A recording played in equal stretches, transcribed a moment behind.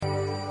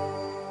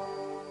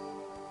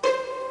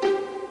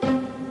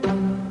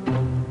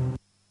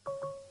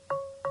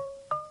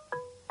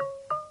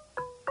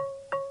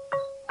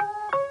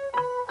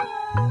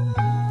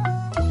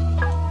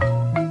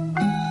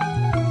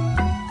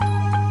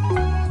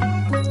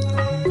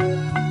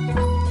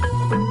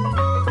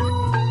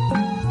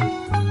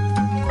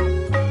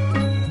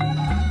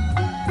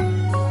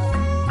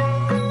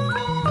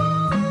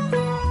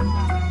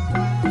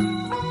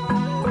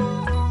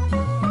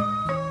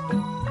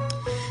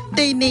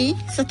នេះ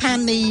ស្ថា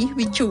នីយ៍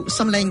វិទ្យុ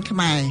សំឡេងខ្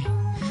មែរ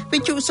វិ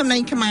ទ្យុសំឡេ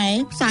ងខ្មែរ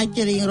ផ្សាយ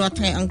ជារៀងរាល់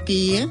ថ្ងៃអង្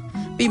គារ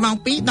ពីម៉ោង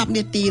 2:10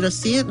 នាទីរ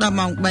សៀលដល់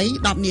ម៉ោង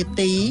 3:10 នា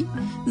ទី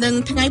និង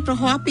ថ្ងៃប្រ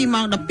ហ័សពី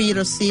ម៉ោង 12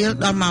 រសៀល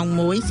ដល់ម៉ោង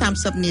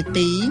 1:30 នា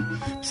ទី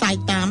ផ្សាយ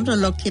តាមរ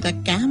លកធាតុអា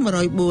កាស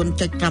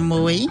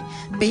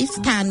 104.6 ពី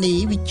ស្ថានី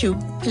យ៍វិទ្យុ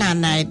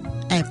Planet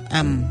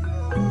FM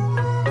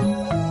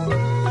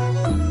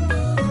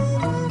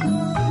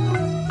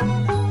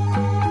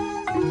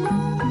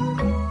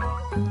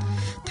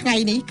ថ្ងៃ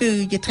នេះគឺ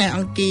ជាថ្ងៃអ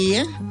ង្គារ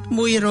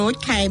1រោច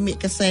ខែមិ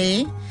គសេ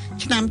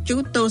ឆ្នាំជូ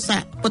តទស័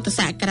កពុទ្ធស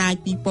ករាជ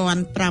2564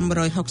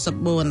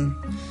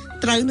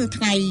ត្រូវនៅ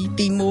ថ្ងៃ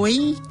ទី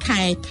1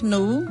ខែធ្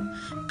នូ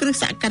គ្រិស្ត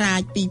សករា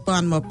ជ2020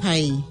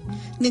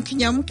នាងខ្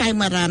ញុំកៃ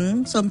ម៉ារ៉ាន់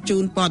សូមជូ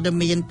នព័ត៌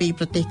មានពី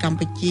ប្រទេសកម្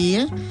ពុជា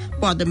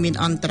ព័ត៌មាន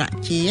អន្តរ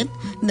ជាតិ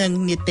និង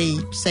នីតិ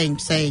ផ្សេង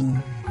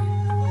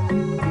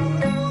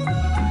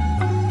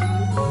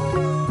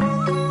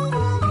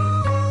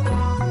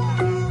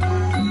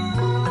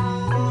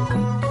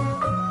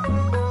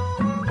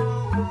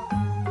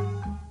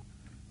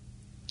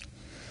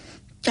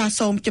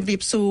មជម្រា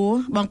បសួរ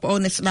បងប្អូន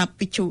អ្នកស្ដាប់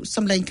វិទ្យុ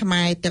សំឡេងខ្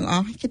មែរទាំងអ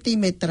ស់ជាទី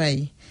មេត្រី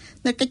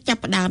នៅកិច្ចចា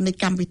ប់ផ្ដើមនៃ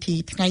កម្មវិធី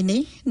ថ្ងៃ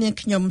នេះនាង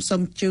ខ្ញុំសូ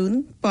មជូន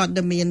ព័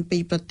ត៌មានពី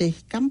ប្រទេស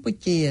កម្ពុ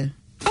ជា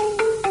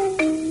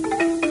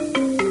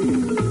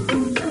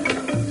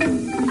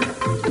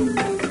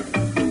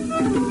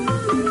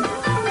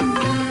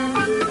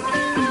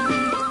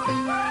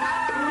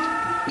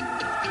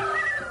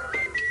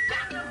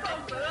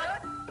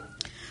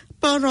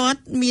ពលរដ្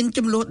ឋមាន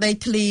ចំនួនដី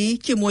ធ្លី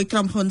ជាមួយក្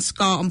រុមហ៊ុនស្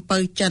ករអំពៅ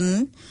ចិន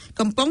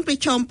កំពុងប្រ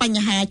ឈមប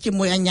ញ្ហាជា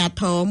មួយអាជ្ញា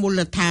ធរមូល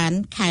ដ្ឋាន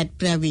ខេត្ត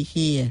ព្រះវិ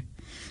ហារ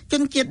ជ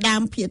នជាតិដើ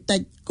មភាគតិ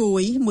ចគួ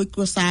យមួយគ្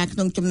រួសារក្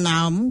នុងចំ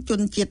ណោមជ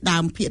នជាតិដើ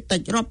មភាគតិ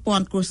ចរាប់ពា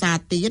ន់គ្រួសារ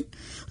ទៀត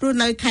រស់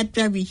នៅខេត្ត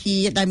ព្រះវិហា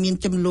រដែលមាន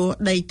ចំនួន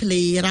ដីធ្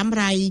លីរ៉ាំ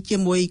រ៉ៃជា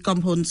មួយក្រុម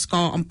ហ៊ុនស្ក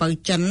រអំពៅ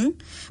ចិន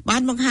បា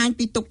នបង្ហាញ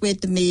ពីទុក្ខវេ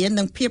ទនា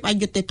និងភាពអ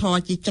យុត្តិធម៌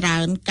ជាច្រើ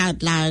នកើត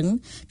ឡើង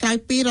ក្រោយ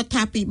ពីរដ្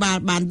ឋាភិបាល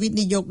បានវិ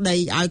និយោគដី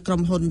ឲ្យក្រុ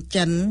មហ៊ុន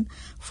ចិន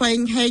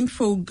Feng Heng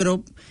Fu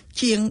Group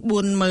ជាង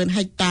 40,000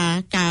 ហិកតា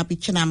កាលពី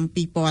ឆ្នាំ2011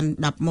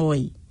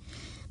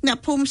អ្នក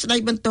ភូមិស្ដី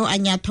បន្ទោសអា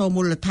ជ្ញាធរ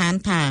មូលដ្ឋាន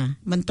ថា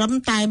មិនត្រឹម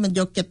តែមិនយ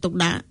កចិត្តទុក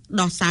ដាក់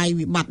ដោះស្រាយ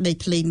វិបត្តិដី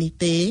ធ្លីនេះ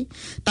ទេ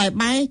តែ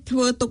បែរធ្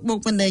វើទុកបុក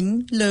ម្នេញ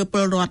លើព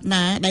លរដ្ឋ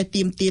ណាដែល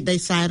ទាមទារដី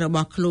ស្រែរប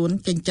ស់ខ្លួន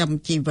ចិញ្ចឹម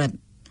ជីវិត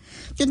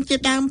ជនជា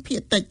តិដើមភាគ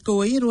តិចគួ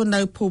យរស់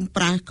នៅភូមិ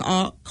ប្រាសក្អ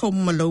កឃុំ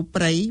មលូ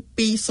ព្រៃ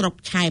ពីស្រុក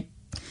ឆែប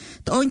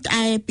ត្អូញត្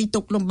អែពី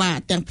ទុក្ខលំបាក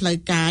ទាំងផ្លូវ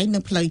កាយនិ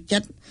ងផ្លូវចិ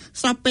ត្ត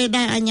ស្របពេល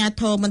ដែលអាជ្ញា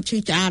ធរមិនឈឺ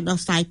ឆ្អាលដោះ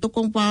ស្រាយទុក្ខក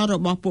ង្វល់រ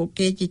បស់ពួក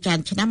គេជាច្រើន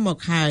ឆ្នាំមក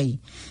ហើយ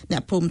អ្ន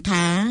កភូមិ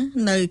ថា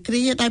នៅគ្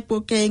រាដែលពួ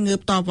កគេងើ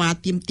បតវ៉ា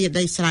ទាមទារ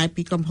ដីស្រែ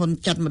ពីក្រុមហ៊ុន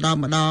ចិនម្ដង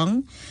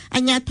អា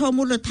ជ្ញាធរ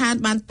មូលដ្ឋាន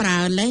បានប្រើ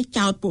លេស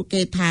ចោទពួក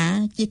គេថា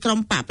ជាក្រុម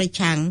បកប្រ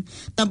ឆាំង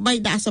ដើម្បី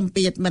ដាក់សម្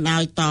ពាធមិនឲ្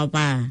យត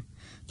វ៉ា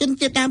ជន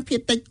ជាតិដើមភាគ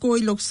តិចគួយ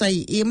លោកស្រី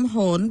អៀម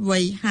ហូនវ័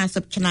យ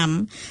50ឆ្នាំ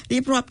រៀ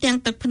បរាប់ទាំង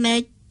ទឹកភ្នែ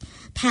ក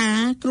ថា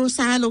គ្រួ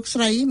សារលោកស្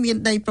រីមាន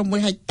ដី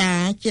6ហិកតា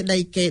ជាដី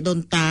គេដូន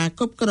តា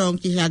គ្រប់គ្រង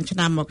ជាច្រើនឆ្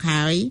នាំមក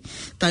ហើយ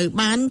ទៅ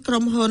បានក្រុ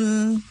មហ៊ុន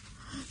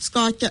ស្ក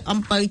រចិនអំ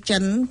ពៅចិ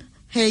ន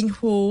ហេង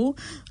ហ៊ូ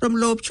រំ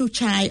លោភឈូស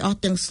ឆាយអស់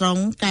ទាំងស្រុង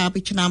កាល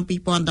ពីឆ្នាំ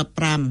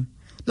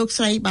2015លោក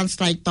ស្រីបាន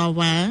ស្រែកត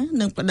វ៉ា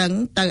និងប្តឹង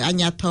ទៅអា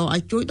ជ្ញាធរឲ្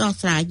យជួយដោះ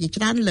ស្រាយជា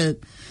ច្រើនលើក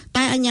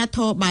តែអាជ្ញាធ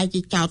របែរ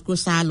ជាចោទគ្រួ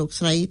សារលោក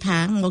ស្រីថា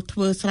មកធ្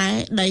វើស្រែ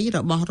ដីរ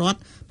បស់រដ្ឋ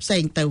ផ្សេ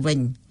ងទៅវិញ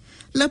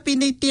លើពី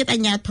នេះទៀតអា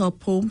ជ្ញាធរ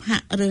ភូមិហា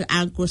ក់រើស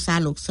អើងគ្រួសារ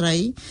លោកស្រី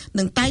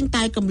និងតែង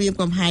តែគំរាម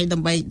កំហែងដើ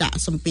ម្បីដាក់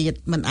សម្ពាធ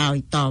មិនឲ្យ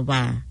ត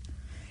វ៉ា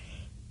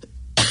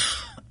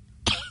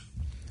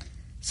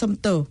សំ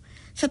ទោ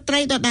ស្ត្រី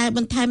ដដែលប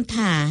ន្ថែម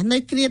ថានៅ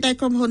គ្រាដែល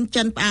ក្រុមហ៊ុន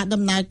ចិនផ្អាក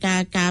ដំណើរកា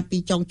រកាលពី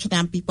ចុងឆ្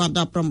នាំ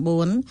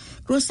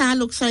2019គ្រួសារ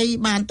លោកស្រី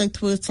បានទៅ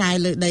ធ្វើស្រែ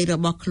លើដីរ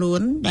បស់ខ្លួ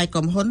នដែលក្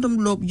រុមហ៊ុនរំ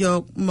លោភយ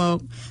កមក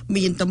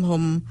មានទំ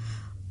ហំ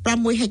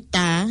6ហិក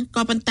តា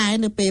ក៏ប៉ុន្តែ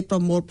នៅពេលប្រ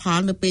មូលផល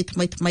នៅពេលថ្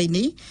មី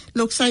នេះ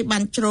លោកស្រីបា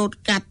នច្រូត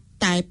កាត់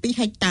តែ2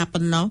ហិកតា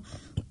ប៉ុណ្ណោះ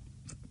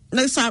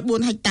នៅសល់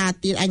4ហិកតា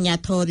ទៀតអាជ្ញា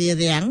ធររា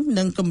រាំង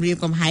និងគម្រាម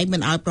កំហែងមិ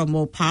នឲ្យប្រ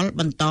មូលផល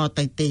បន្ត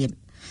ទៅទៀត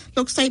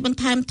លោកស្រីបន្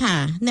ថែមថា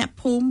អ្នក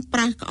ភូមិប្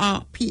រាសក្អក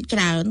ភាគច្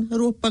រើន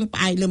រស់ពឹងផ្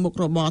អែកលើមុខ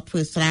របរធ្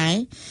វើស្រែ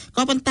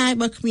ក៏ប៉ុន្តែ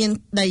បើគ្មាន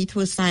ដីធ្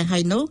វើស្រែហើ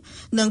យនោះ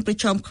នឹងប្រ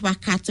ឈមខ្វះ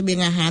ខាតស្បៀង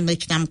អាហារនៅ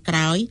ឆ្នាំក្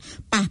រោយ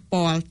ប៉ះ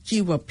ពាល់ជី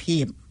វភា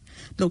ព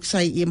លោកស្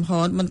រីអៀមហ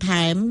នបន្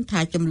ថែម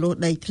ថាចំនួន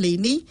ដីធ្លី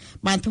នេះ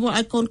បានធ្វើ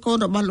ឲ្យកូន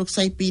របស់លោកស្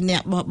រី2នា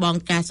ក់បោះបង់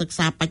ការសិក្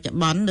សាបច្ចុប្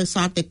បន្ននៅស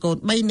ល់តែកូន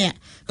3នាក់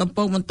កំ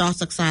ពុងបន្ត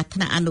សិក្សាថ្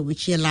នាក់អនុវិ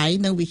ទ្យាល័យ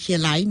និងវិទ្យា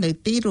ល័យនៅ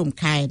ទីរួម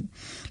ខេត្ត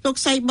លោក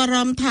ស្រីបារ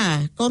ម្ភថា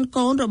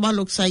កូនរបស់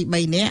លោកស្រី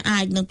3នាក់អា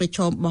ចនឹងប្រឈ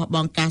មបោះប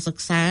ង់ការសិ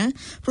ក្សា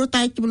ព្រោះ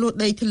តែចំនួន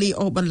ដីធ្លី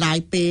អូសបន្លាយ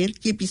ពេល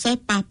ជាពិសេស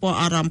ប៉ះពាល់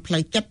អារម្មណ៍ផ្លូ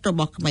វចិត្តរប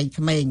ស់ក្មេង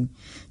ៗ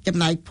ចំ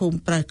ណែកភូមិ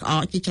ប្រើក្អ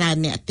កជាច្រើន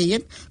អ្នកទៀត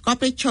ក៏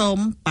ប្រឈម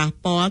ប៉ះ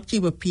ពាល់ជី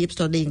វភាព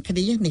ស្រដៀងគ្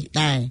នានេះ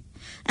ដែរ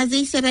អា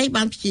ស៊ីសេរី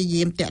បានព្យា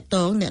យាមតាក់ទ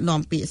ងអ្នក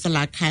នាំពាក្យសា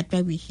លាខេត្តព្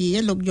រះវិហារ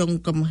លោកយង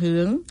កំហឿ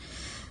ង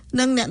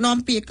និងអ្នកនាំ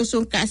ពាក្យក្រសួ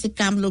ងកសិ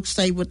កម្មលោកស្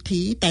រីវុ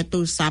ធីតែទូ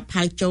រស័ព្ទ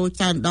ហៅចូល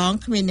ច្រើនដង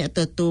គ្មានអ្នក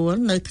ទទួល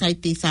នៅថ្ងៃ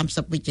ទី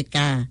30វិច្ឆិ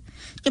កា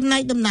ចំណែ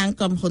កតំណាង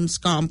ក្រុមហ៊ុន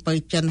ស្ករអំពើ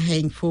ចិនហេ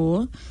ងហ្វួរ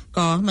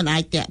ក៏មិនអា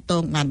ចតាក់ទ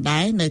ងបាន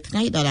ដែរនៅថ្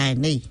ងៃដដែល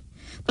នេះ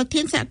ប្រ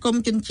ធានសហគម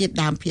ន៍ជនជាតិ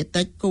ដើមភាគ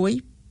តិចគួយ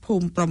ភូ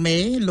មិប្រមេ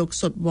លោក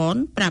សុតវ៉ន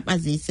ប្រាប់អា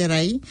ស៊ីសេ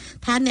រី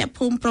ថាអ្នក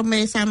ភូមិប្រមេ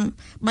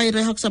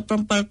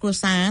367គ្រួ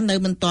សារនៅ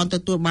មិនទាន់ទ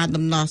ទួលបាន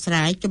ដំណោះស្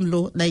រាយចំ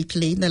នួនដីធ្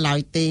លីនៅឡើ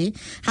យទេ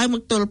ហើយម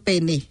កទល់ពេល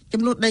នេះ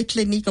ចំនួនដីធ្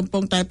លីនេះកំពុ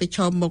ងតែប្រឈ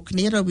មមុខគ្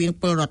នារវាង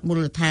ពលរដ្ឋមូល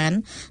ដ្ឋាន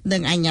និ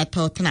ងអាជ្ញាធ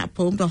រថ្នាក់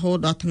ភូមិរហូត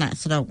ដល់ថ្នាក់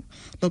ស្រុក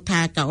លោក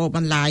ថាក៏អូប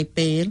ន្លាយ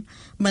ពេល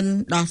មិន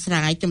ដោះស្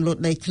រាយចំនួន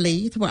ដីធ្លី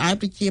ធ្វើឲ្យ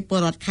ប្រជាពល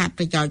រដ្ឋខាត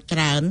ប្រយោជន៍ច្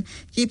រើន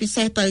ជាពិ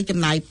សេសទៅចំ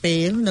ណាយពេ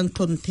លនិង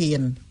ធនធា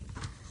ន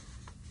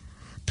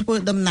ធ្វើ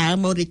ដំណើរ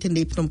មករាជធា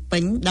នីភ្នំពេ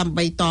ញដើម្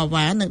បីត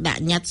វ៉ានិងដា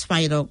ក់ញត្តិស្វែ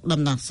ងរក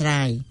ដំណោះស្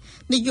រាយ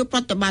នាយកប្រ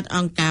តិបត្តិអ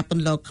ង្គការព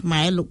ន្លកខ្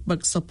មែរលោកបឹ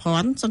កសុផា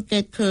ន់សង្កេ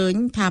តឃើញ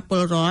ថាព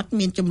លរដ្ឋ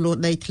មានចំនួន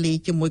ដីធ្លី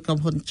ជាមួយក្រុម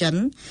ហ៊ុនចិន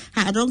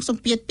ហាក់រងស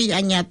ម្ពាធពី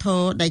អាជ្ញាធ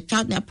រដែលចោ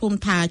ទអ្នកភូមិ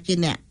ថាជា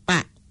អ្នកប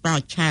កប្រ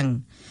ឆាំង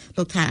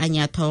លោកថាអាជ្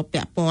ញាធរ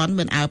ពាក់ព័ន្ធ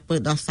មិនអើពើ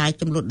ដោះស្រាយ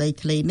ចំនួនដី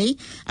ធ្លីនេះ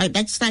ឲ្យ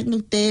ដាច់ស្រេច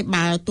នោះទេ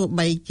បើទោះ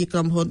បីជាក្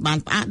រុមហ៊ុនបាន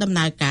ផ្អាកដំ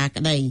ណើរការ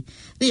ក្តី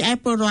រីឯ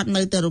ពលរដ្ឋ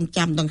នៅតែរង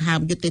ចាំដង្ហើម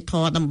យុត្តិធ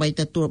ម៌ដើម្បី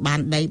ទទួលបាន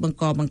ដីបង្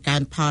កបង្កើ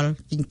នផល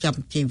ចិញ្ចឹម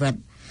ជីវិត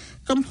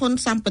ក្រុមហ៊ុន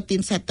សម្បត្តិ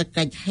សេដ្ឋ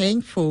កិច្ច Heng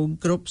Fu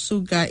Group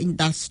Sugar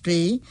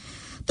Industry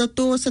ទ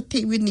ទួលសិទ្ធិ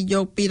វិនិយោ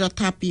គពីរដ្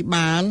ឋាភិ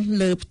បាល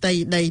លើផ្ទៃ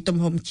ដីទំ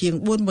ហំជាង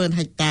 40,000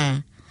 ហិកតា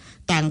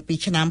តាំងពី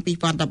ឆ្នាំ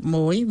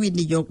2011វិ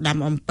និយោគដាំ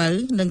អំពៅ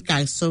និងកៅ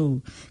ស៊ូ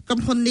ក្រុម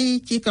ហ៊ុននេះ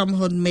ជាក្រុម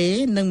ហ៊ុនមេ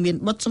និងមាន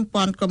បទសម្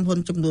ព័ន្ធក្រុមហ៊ុន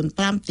ចំនួន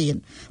5ទៀត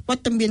វ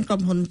ត្តមានក្រុ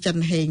មហ៊ុនចិន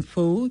ហេងហ្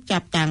វូចា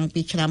ប់តាំង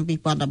ពីឆ្នាំ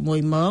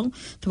2011មក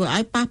ធ្វើ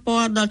ឲ្យប៉ះពា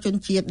ល់ដល់ជន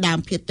ជាតិដើម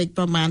ភាគតិច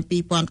ប្រមាណ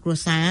 2,000 គ្រួ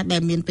សារដែ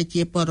លមានប្រ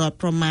ជាពលរដ្ឋ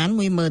ប្រមាណ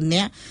 10,000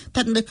 នាក់ស្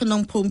ថិតនៅក្នុ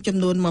ងភូមិចំ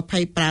នួន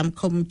25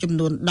ឃុំចំ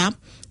នួន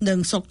10និង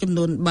ស្រុកចំ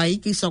នួន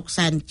3គឺស្រុក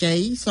សែនជ័យ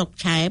ស្រុក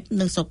ឆែប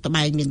និងស្រុកត្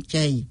បែងមាន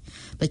ជ័យ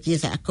ប្រជា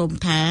សហគមន៍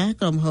ថា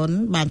ក្រុមហ៊ុន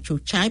បានឈូស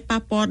ឆាយប៉ះ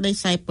ពាល់ដី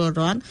ស្រែពល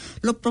រដ្ឋ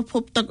លុបប្រភ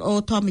ពទឹកអូរ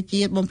ធម្ម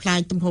ជាតិបំផ្លាញ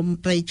ទំហំ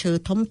ព្រៃឈើ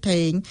ធំ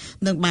ធេង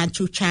និងបាន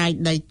ឈូសឆាយ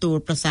ដីទួល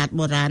ប្រាសាទ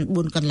បុរាណ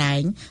4កន្លែ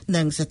ង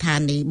និងស្ថា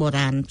នីយ៍បុ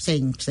រាណផ្សេ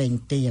ង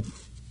ទៀត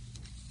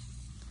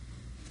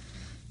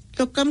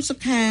លោកកឹមសុ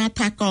ខា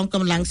ថាកងក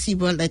ម្លាំងស៊ី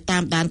វិលដែលតា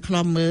មដានឃ្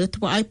លាំមើល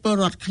ធ្វើឲ្យពល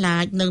រដ្ឋខ្លា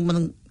ចនិងមិន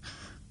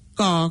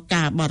ក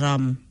ការបារ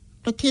ម្ភ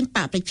ប្រធានប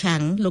កប្រឆាំ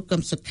ងលោកកឹ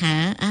មសុខា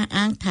អះ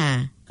អាងថា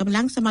កម្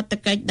លាំងសមត្ថ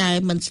កិច្ចដែល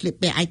មិនស្លៀក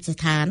ពាក់ឯកស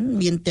ណ្ឋាន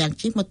មានទាំង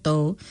ជិះម៉ូតូ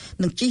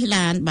និងជិះ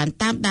ឡានបាន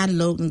តាមដាន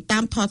លោកនិងតា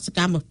មថតសក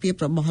ម្មភាព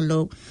របស់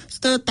លោក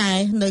ស្ទើរតែ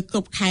នៅគ្រ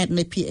ប់ខេត្ត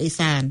នៃភាគឦ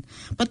សាន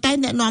ប៉ុន្តែ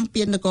អ្នកនាំ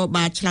ពាក្យនគរ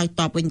បាលឆ្លើយ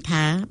តបវិញ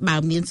ថាបើ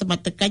មានសម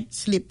ត្ថកិច្ច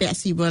ស្លៀកពាក់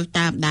ស៊ីវិល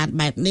តាមដាន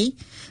បែបនេះ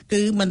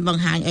គឺមិនប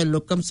ង្ហាញឲ្យលោ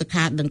កកឹមសុ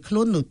ខាដឹងខ្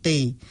លួននោះទេ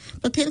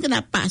ប្រធានគណៈ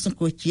បកសង្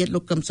គ្រោះជាតិលោ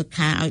កកឹមសុ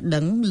ខាឲ្យដឹ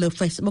ងលើ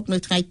Facebook នៅ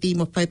ថ្ងៃទី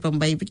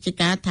28វិច្ឆិ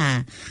កាថា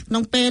ក្នុ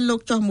ងពេលលោក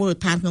ចុះមូល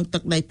ដ្ឋានក្នុងទឹ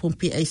កដីភូមិ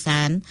ភាគឦ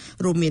សាន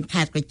រួមមាន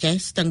ខេត្តចេះ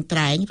ស្ទឹងត្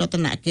រែងរត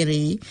នគិ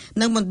រី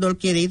និងមណ្ឌល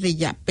គិរីរ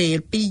យៈពេល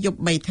2យប់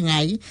3ថ្ងៃ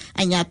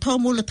អាជ្ញាធរ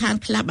មូលដ្ឋាន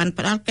ខ្លះបាន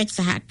ផ្តល់កិច្ចស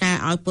ហការ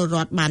ឲ្យពលរ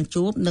ដ្ឋបាន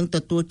ជួបនិងទ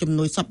ទួលជំ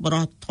នួយសប្បុរ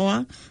សធម៌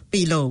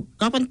ពីលោក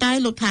ក៏ប៉ុន្តែ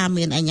លោកថា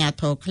មានអាជ្ញា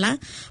ធរខ្លះ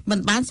មិន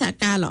បានសហ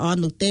ការល្អ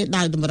នោះទេ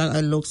ដោយតម្រូវ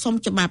ឲ្យលោកសុំ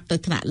ច្បាប់ទៅ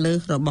ថ្នាក់លើ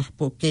របស់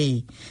ពួកគេ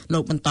លោ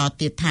កបន្ត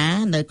ទៀតថា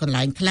នៅកន្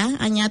លែងខ្លះ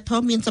អាជ្ញាធរ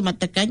មានសមត្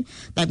ថកិច្ច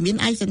ដែលមាន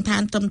ឯកសណ្ឋា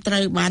នត្រឹមត្រូ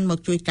វបានមក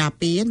ជួយការ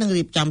ពារនិង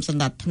រៀបចំស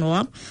ណ្ដាប់ធ្នា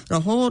ប់រ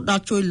ហូតដ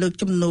ល់ជួយលើក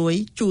ជំនួយ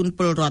ជូនព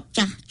លរដ្ឋ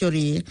ចាស់ជ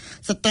រា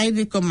ស្ត្រី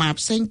ឬកុមារ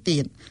ផ្សេងទៀ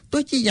ត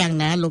ទោះជាយ៉ាង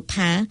ណាលោក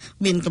ថា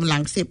មានកម្លាំ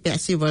ងស្លៀកពាក់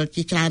ស៊ីវិល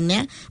ជាច្រើនអ្ន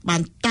កបា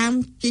នតាម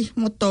ជិះ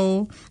ម៉ូតូ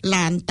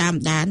ឡានតាម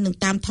ដាននិង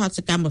តាមថតស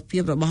កម្មភា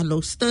ពរបស់លោ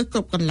កស្ទើរគ្រ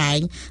ប់កន្លែង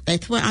ដែល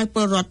ធ្វើឲ្យព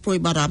លរដ្ឋព្រួយ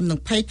បារម្ភនិង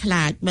ភ័យខ្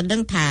លាចមិនដឹ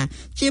ងថា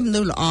ជាមនុ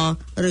ស្សល្អ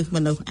ឬម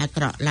នុស្សអា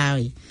ក្រក់ឡើ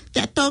យ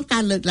តាក់ទងកា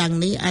រលើកឡើង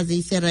នេះអាស៊ី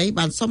សេរី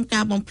បានសុំកា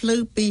របំភ្លឺ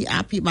ពីអ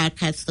ភិបាល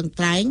ខេត្តស្ទឹង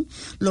ត្រែង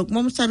លោក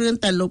មុំសរឿន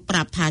តែលោកប្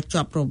រាប់ថា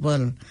ជាប់រវ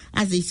ល់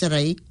អាស៊ីសេ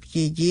រី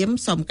ជាយាម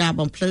សុំការ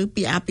បំភ្លឺ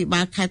ពីអភិ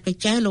បាលខេត្តក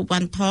ញ្ចេះលោកវ៉ា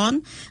ន់ថន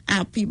អ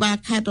ភិបាល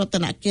ខេត្តរត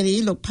នគិរី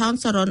លោកថន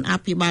សរុនអ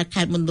ភិបាល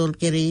ខេត្តមណ្ឌល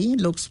គិរី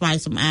លោកស្វាយ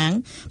សំអាង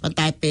ប៉ុន្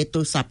តែពេល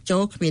ទូរស័ព្ទចូ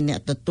លគ្មានអ្នក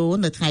ទទួល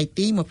នៅថ្ងៃ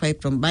ទី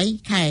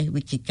28ខែ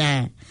វិច្ឆិកា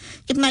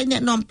ចំណែកអ្ន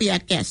កនាំពាក្យអ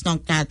គ្គស្នង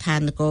ការឋាន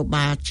នគរ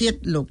បាលជាតិ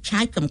លោក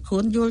ឆាយកំខួ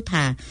នយល់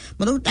ថា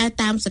មនុស្សដែល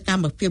តាមសក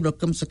ម្មភាពលោក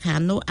កឹមសុខា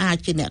នោះអាច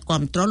ជាអ្នកគ្រ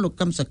ប់គ្រងលោក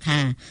កឹមសុខា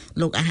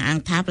លោកអះអាង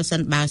ថាប្រសិ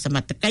នបើសម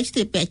ត្ថកិច្ចស្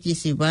លៀកពាក់ជា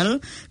ស៊ីវិល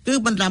គឺ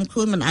បន្លំខ្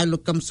លួនមិនឲ្យលោ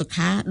កកឹមសុ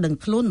ខាដឹង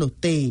ខ្លួននោះ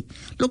ទេ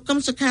លោកកឹម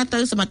សុខាត្រូ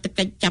វសមត្ថ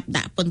កិច្ចចាប់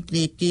ដាក់ពន្ធ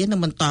នាគារនិង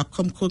បន្ត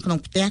ឃុំខ្លួនក្នុង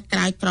ផ្ទះក្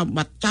រៅក្រមប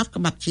ទចោទ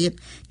ក្បត់ជាតិ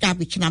កាល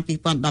ពីឆ្នាំ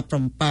2017ប៉ុ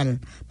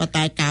ន្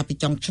តែកាលពី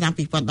ចុងឆ្នាំ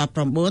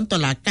2019តុ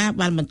លាការ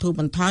បានបន្ធូរ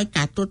បន្ថយ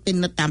ការត្រួតពិ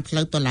និត្យតាមផ្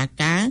លូវតុលា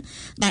ការ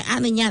ដែលអ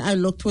នុញ្ញាតឲ្យ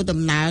លោកធ្វើ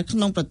ដំណើរក្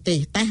នុងប្រទេស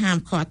តែហាម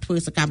ឃាត់ធ្វើ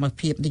សកម្ម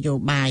ភាពនយោ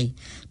បាយ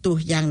ទោះ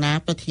យ៉ាងណា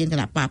ប្រធានគ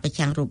ណៈបកប្រ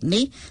ឆាំងរូប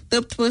នេះទើ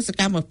បធ្វើស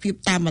កម្មភាព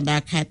តាមបណ្ដា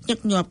ខេត្តញឹក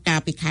ញាប់កាល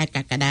ពីខែក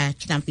ក្កដា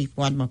ឆ្នាំ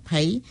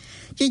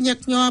2020ជាញឹក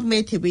ញាប់មេ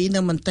ធាវីនៅ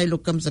មន្ត្រីលោ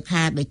កកឹមសុ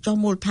ខាដែលចុះ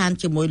មូលដ្ឋាន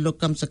ជាមួយលោក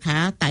កឹមសុខា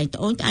តែងត្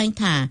អូញត្អែង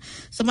ថា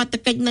សមត្ថ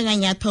កិច្ចនិងអា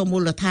ជ្ញាធរមូ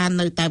លដ្ឋាន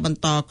នៅតែបន្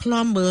តឃ្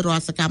លាំមើលរា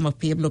ល់សកម្ម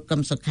ភាពលោកកឹ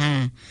មសុខា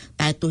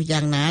តែទោះ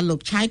យ៉ាងណាលោក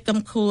ឆាយកំ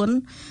ខួន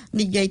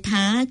និយាយ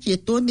ថាជា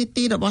ទួលនី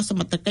តិរបស់ស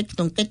មត្ថកិច្ចក្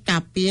នុង កិច្ចកា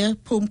រពារ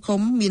ភូមិឃុំ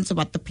មានសុវ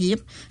ត្ថិភាព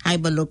ហើយ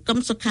បើលោកកឹម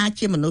សុខា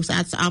ជាមនុស្សស្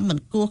អាតស្អំមិន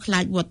គួរខ្លា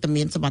ចវត្ត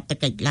មានសុវត្ថិ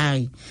កិច្ចឡើយ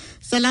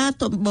សាលា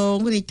ដំបង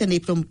រាជធានី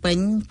ភ្នំ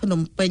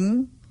ពេញ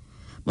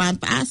បាន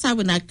ផ្អាកសាវ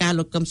នាការ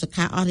លោកកឹមសុ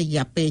ខាអស់រ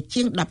យៈពេល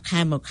ជាង10ខែ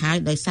មកហើយ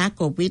ដោយសារ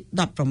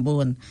COVID-19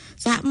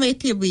 សហមេ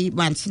ធាវី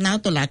បានស្នើ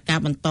តុលាការ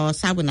បន្ត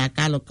សាវនា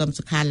ការលោកកឹម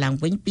សុខាឡើង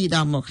វិញ2ដ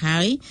ងមកហើ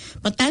យ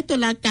ប៉ុន្តែតុ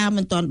លាការ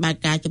មិនទាន់បើក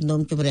ការជំនុំ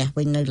ជម្រះ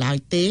វិញនៅឡើយ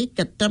ទេ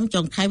គិតត្រឹម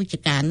ចុងខែវិច្ឆិ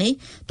កានេះ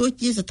ទោះ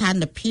ជាស្ថា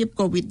នភាព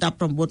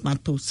COVID-19 បាន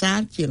ធូរស្រាល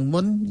ជាង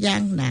មុនយ៉ា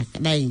ងណា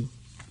ក្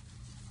តី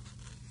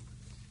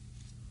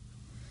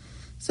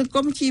សង្គ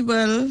មជី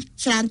វិល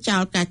ច្រានចោ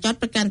លការចាត់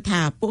ប្រកាន់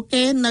ថាពួក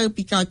គេនៅ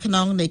ពីក្រោយខ្ន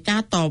ងនៃកា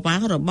រតវ៉ា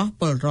របស់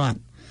ពលរដ្ឋ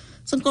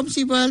សង្គម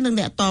ស៊ីវិលនិង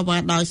អ្នកតវ៉ា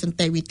ដោយសន្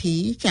តិវិធី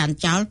ច្រាន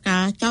ចោលកា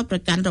រចោទប្រ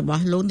កាន់រប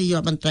ស់លោកនាយក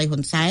រដ្ឋមន្ត្រីហ៊ុ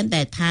នសែន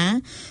ដែលថា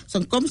ស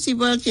ង្គមស៊ី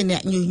វិលជាអ្ន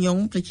កញុះញ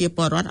ង់ប្រជាព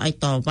លរដ្ឋឲ្យ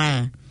តវ៉ា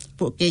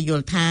ពួកគេយ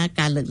ល់ថា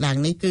ការលើកឡើង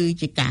នេះគឺ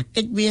ជាការ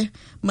គេចវាស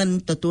មិន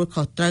ទទួល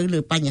ខុសត្រូវលើ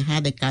បញ្ហា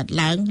ដែលកើត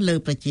ឡើងលើ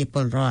ប្រជាព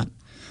លរដ្ឋ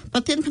ប្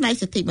រធានផ្នែក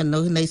សិទ្ធិមនុ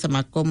ស្សនៃស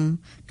មាគម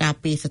ការ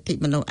ពារសិទ្ធិ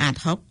មនុស្សអាត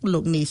6លោ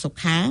កនីសុ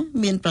ខា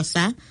មានប្រ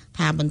សាសន៍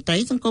ថាមន្ត្រី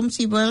សង្គម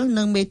ស៊ីវិល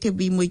និងមេធា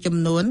វីមួយចំ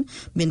នួន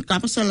មានក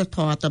ម្មសិលធ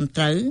ម៌ត្រឹម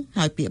ត្រូវ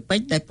ហើយពាក្យពេច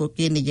ន៍ដែលពួក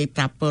គេនិយាយ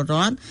ប្រាប់ពលរ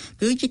ដ្ឋ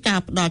គឺជាការ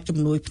ផ្ដល់ជំ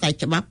នួយផ្នែក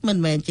ច្បាប់មិន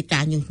មែនជាកា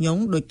រញុះញ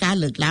ង់ដោយការ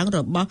លើកឡើងរ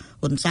បស់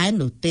ហ៊ុនសែន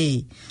នោះទេ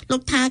លោ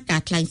កថាកា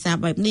រថ្លែងសារ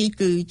បែបនេះ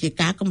គឺជា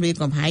ការគំរាម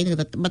កំហែងនឹង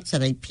រដ្ឋបិទសេ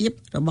រីភាព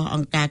របស់អ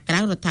ង្គការក្រៅ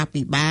រដ្ឋា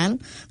ភិបាល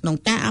ក្នុង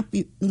ការអ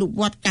ភិ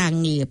វឌ្ឍការ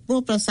ងារព្រោះ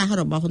ប្រសាសន៍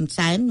របស់ហ៊ុន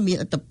សែនមាន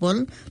ឥទ្ធិពល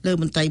លើ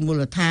មន្ត្រីមូល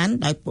ដ្ឋាន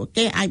ដោយពួក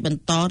គេអាចប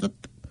ន្ត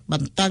ប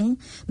ន្តឹង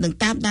និង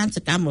តាមដានស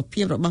កម្ម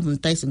ភាពរបស់ម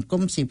ន្ត្រីសង្គ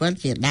មស៊ីវិល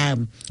ជាដើម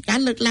ការ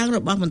លើកឡើងរ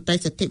បស់មន្ត្រី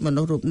សិទ្ធិម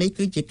នុស្សរូបនេះ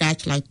គឺជាការ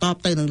ឆ្លើយតប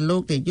ទៅនឹងលោ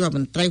កនាយករដ្ឋម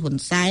ន្ត្រីហ៊ុន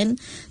សែន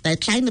ដែល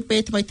ថ្លែងនៅពេ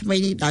លថ្មី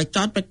ៗនេះដោយ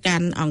ចោទប្រកា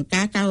ន់អង្គ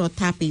ការក្រៅរដ្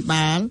ឋាភិ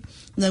បាល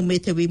និងមេ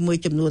ធាវីមួយ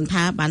ចំនួន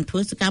ថាបានធ្វើ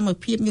សកម្ម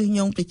ភាពញុះញ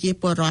ង់ប្រជា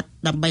ពលរដ្ឋ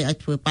ដើម្បីឲ្យ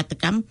ធ្វើបាត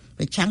កម្ម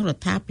ប្រឆាំងរ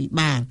ដ្ឋាភិ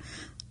បាល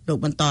លោក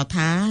បន្ត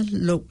ថា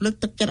លោកលើក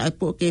ទឹកចិត្តឲ្យ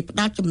ពួកគេផ្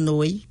ដល់ជំ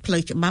នួយផ្លូ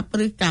វច្បាប់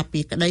ឬការពា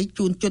រក្តី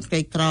ជូនជនក្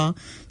រីក្រ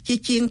ជា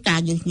ជាងការ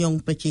ញុះញង់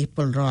ប្រជាព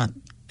លរដ្ឋ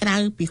ក្រៅ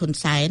ពីហ៊ុន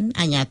សែន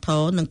អាជ្ញាធ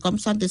រនិងក្រុម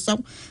សន្តិសុខ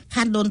ខ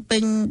ណ្ឌដូនពេ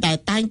ញដែល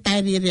តែងតែ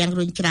រៀបរៀង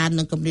រុញច្រាន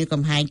និងគំរាម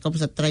កំហែងក្រុម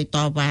ស្ត្រីត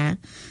វ៉ា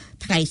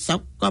ថ្ងៃសុ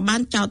ក្រក៏បា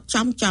នចោទ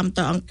ចំ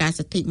ទៅអង្គការ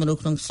សិទ្ធិមនុស្ស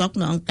ក្នុងស្រុក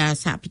និងអង្គការ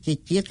សហប្រជា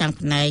ជាតិខាង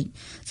ផ្នែក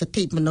សិទ្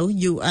ធិមនុស្ស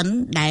UN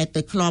ដែល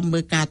ទៅឃ្លាំមើ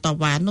លការត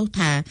វ៉ានោះ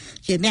ថា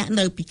ជាអ្នក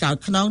នៅពីក្រោយ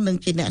ខ្នងនិង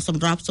ជាអ្នកស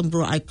ម្របសម្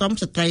រួលឲ្យក្រុម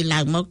ស្ត្រីឡើ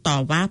ងមកត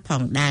វ៉ាផ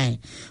ងដែរ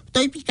ផ្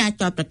ទុយពីការ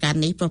ចោទប្រកាន់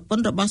នេះប្រពន្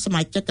ធរបស់ស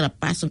មាជិកគណៈ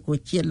បក្សសង្គ្រោះ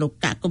ជាតិលោក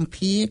កកុម្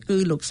ភាគឺ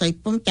លោកស្រី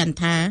ពុំចន្ទ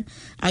ថា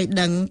ឲ្យ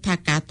ដឹងថា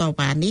ការត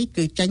វ៉ានេះ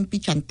គឺចេញពី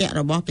ចន្ទៈ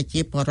របស់ប្រ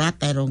ជាពលរដ្ឋ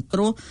ដែលរងគ្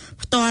រោះ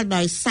ផ្ទាល់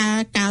ដោយសារ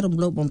ការរំ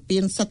លោភបំពា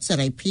នសិទ្ធិសេ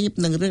រីភាព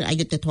និងរឿងអ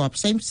យុត្តិធម៌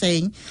ផ្សេង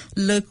ៗ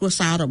លើគ្រួ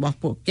សាររបស់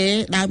ពួកគេ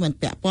ដែលមិន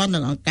ពាក់ព័ន្ធនឹ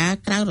ងអង្គការ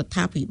ក្រៅរដ្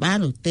ឋាភិបាល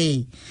នោះទេ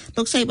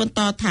លោកស្រីបន្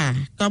តថា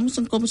ក្រុមស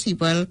ង្គមស៊ី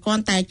វិលគ្រា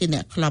ន់តែជាអ្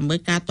នកខ្លំមើល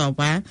ការត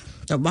វ៉ា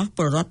របស់ព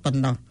លរដ្ឋប៉ុ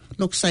ណ្ណោះ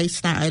លោកស្រី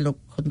ស្នើឲ្យលោក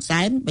ហ៊ុន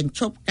សែនបញ្ឈ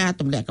ប់ការ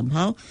ទម្លាក់កំ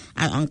ហុស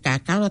ឲ្យអង្គការ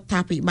ក្រៅរដ្ឋា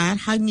ភិបាល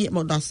ហើយងាកម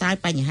កដោះស្រាយ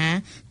បញ្ហា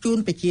ជូន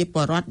ប្រជាព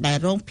លរដ្ឋដែល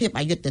រងភាព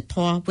អយុត្តិធ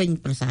ម៌វិញ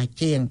ប្រសើរ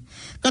ជាង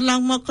កន្លង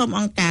មកក្រុម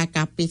អង្គការ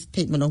ការពារសិទ្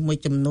ធិមនុស្សមួយ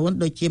ចំនួន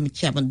ដូចជាមជ្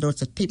ឈមណ្ឌល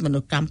សិទ្ធិមនុ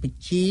ស្សកម្ពុ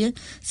ជា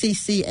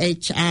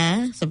CCHR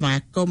សមា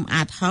គម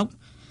អាត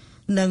6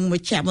និងម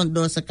ជ្ឈមណ្ឌ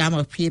លសកម្ម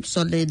ភាព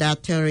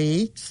Solidarity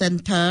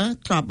Center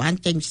ធ្លាប់បាន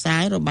ចេញផ្សា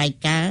យរបាយ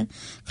ការណ៍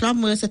ខ្លំ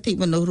មើលសិទ្ធិ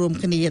មនុស្សរួម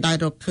គ្នាដោយ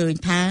រកឃើញ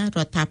ថារ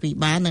ដ្ឋាភិ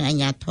បាលនិងអា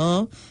ជ្ញាធរ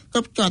គ្រ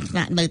ប់ជាន់ថ្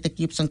នាក់នៅតែ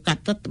គៀបសង្ក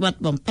ត់រដ្ឋបတ်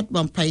បំផិត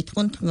បំភ័យធ្ង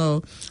ន់ធ្ងរ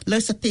លើ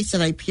សិទ្ធិសេ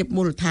រីភាព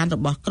មូលដ្ឋានរ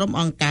បស់ក្រុម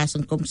អង្គការស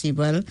ង្គមស៊ី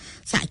វិល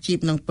សហជីព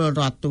និងពល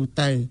រដ្ឋទូ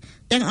ទៅ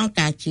ទាំងអង្គ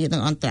ការជាតិនិ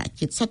ងអន្តរ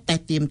ជាតិសុទ្ធតែ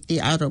ទាមទារ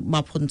ឲ្យរប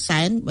បហ៊ុន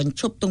សែនបញ្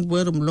ឈប់ទង្វើ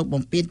រំលោភ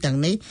បំពានទាំង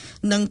នេះ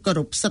និងគោរ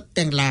ពសិទ្ធិ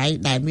ទាំងឡាយ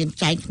ដែលមាន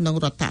ចែងក្នុង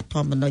រដ្ឋធ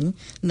ម្មនុញ្ញ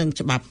និង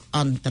ច្បាប់អ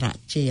ន្តរ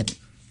ជាតិរ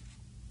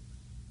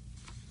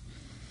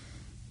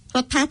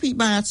ដ្ឋាភិ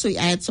បាលស៊ុយ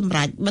អែតសម្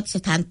រេចបិទ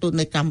ស្ថានទូត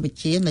នៅកម្ពុ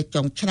ជានៅ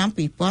ចុងឆ្នាំ2021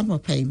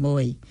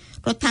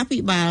រដ្ឋាភិ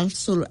បាល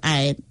ស៊ុយ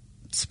អែត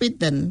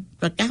Sweden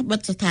ប្រកាសបិទ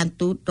ស្ថាន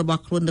ទូតរប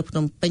ស់ខ្លួននៅភ្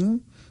នំពេញ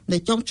នៅ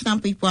ចុងឆ្នាំ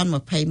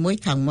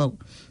2021ខាងមុខ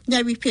អ្ន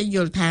កវិភាគយ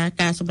ល់ថា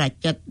ការសម្រេច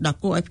ចិត្តដ៏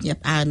គួរឲ្យភ្ញា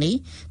ក់ផ្អើលនេះ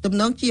ទំ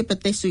នងជាប្រ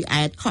ទេសស៊ុយ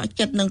អែតខក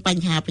ចិត្តនឹងប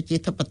ញ្ហាប្រជា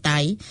ធិបតេ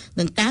យ្យ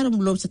និងការរំ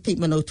លោភសិទ្ធិ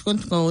មនុស្សធ្ងន់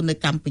ធ្ងរនៅ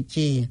កម្ពុ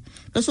ជា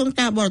ក្រសួង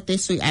ការបរទេស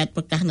ស៊ុយអែត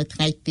ប្រកាសនៅថ្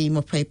ងៃទី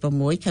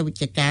26ខែវិ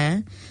ច្ឆិកា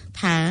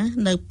ថា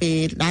នៅពេល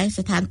ដែល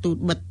ស្ថានទូត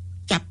បិទ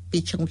ចាប់ពី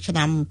ឆ្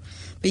នាំ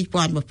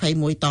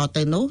2021ត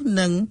ទៅនោះ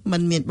នឹងមិ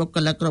នមានបុគ្គ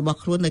លិករបស់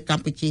ខ្លួននៅក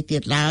ម្ពុជាទៀ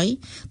តឡើយ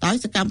ដោយ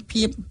សកម្ម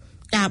ភាព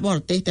ការបរ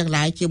ទេសទាំង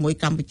ឡាយជាមួយ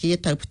កម្ពុជា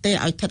ត្រូវផ្ទេរ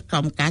ឲ្យស្ថិតក្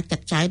រោមការចា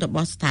ត់ចែងរប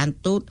ស់ស្ថាន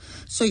ទូត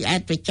ស៊ុយអែ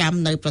តប្រចាំ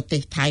នៅប្រទេ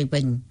សថៃ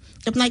វិញ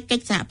ចំណែកកិ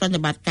ច្ចសហប្រតិ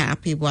បត្តិការអ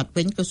ភិវឌ្ឍ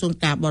វិញក្រសួង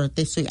ការបរ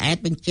ទេសស៊ុយអែត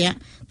បញ្ជាក់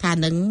ថា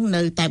នឹង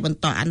នៅតែបន្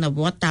តអនុវ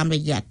ត្តតាមរ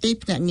យៈទី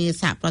ភ្នាក់ងារ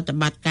សហប្រតិ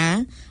បត្តិការ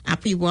អ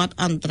ភិវឌ្ឍ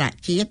អន្តរ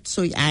ជាតិ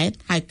ស៊ុយអែត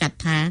ហៅកាត់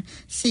ថា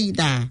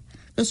SIDA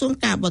ក្រសួង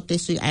ការបរទេស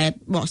ស៊ុយអែត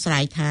បកស្រា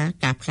យថា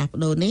ការផ្លាស់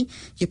ប្ដូរនេះ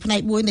ជាផ្នែក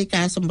មួយនៃ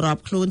ការសម្រប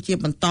ខ្លួនជា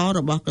បន្តរ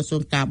បស់ក្រសួ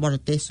ងការបរ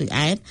ទេសស៊ុយ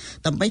អែត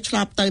ដើម្បីឆ្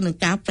លើយទៅនឹង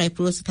ការប្រែ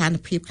ប្រួលស្ថាន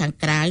ភាពខាង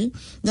ក្រៅ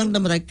និងត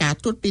ម្រូវការ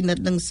ត្រួតពិនិត្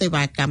យនិងសេ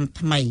វាកម្ម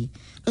ថ្មី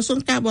ក្រសួង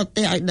ការបរ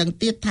ទេសឲ្យដឹង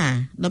ទៀតថា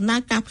ដំណើរ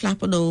ការផ្លាស់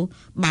ប្ដូរ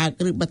បើ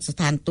កឬបិទស្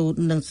ថានទូត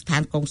និងស្ថា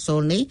នកុងស៊ុ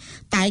លនេះ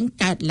តែង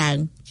កើតឡើង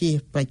ជា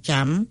ប្រ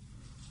ចាំ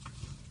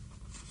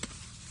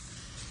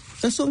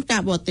ក្រសួងកា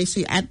របរទេស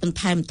ស៊ុយអែតបន្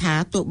ថែមថា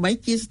ទោះបី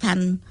ជាស្ថាន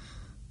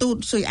ទូត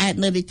ស៊ុយអែត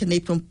នៅរាជធានី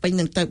ភ្នំពេញ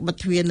នឹងទៅបិទ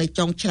ទ្វារនៅ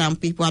ចុងឆ្នាំ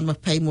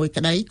2021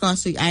ក្តីក៏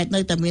ស៊ុយអែតនៅ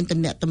តែមានទំ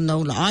នាក់ទំន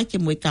ងល្អជា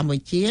មួយកម្ពុ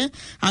ជា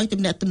ហើយ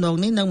ទំនាក់ទំនង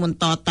នេះនឹងបន្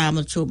តតាមម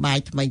ធ្យោបាយ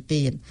ថ្មី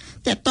ទៀត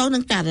តែតទៅនឹ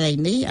ងករណី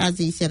នេះអា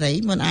ស៊ីសេរី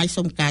មិនអាច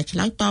សុំការឆ្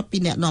លើយតបពី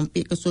អ្នកនាំ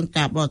ពាក្យក្រសួង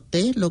ការបរ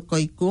ទេសលោកកុ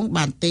យគួង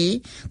បានទេ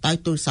ដោយ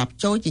ទូរស័ព្ទ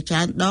ចូលជាច្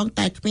រើនដង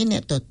តែគ្មានអ្ន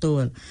កទទួ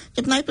ល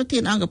ចំណែកប្រធា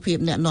នអង្គភិប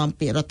អ្នកនាំ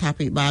ពាក្យរដ្ឋា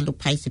ភិបាលលោក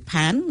ផៃសិ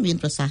ផានមាន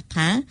ប្រសាសន៍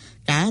ថា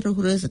ការរុះ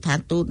រើស្ថាន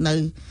ទូតនៅ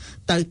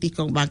ទៅទីក្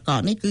រុងបាងកក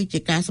នេះគឺជា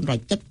ការសម្រេច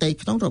ចិត្តផ្ទៃ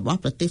ក្នុងរបស់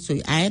ប្រទេសស៊ុយ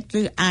អែត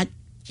ឬអាច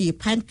ជា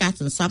ផែនការ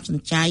សន្សំសំ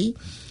ចៃ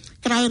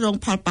ក្រោយរង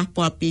ផលប៉ះ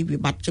ពាល់ពីវិ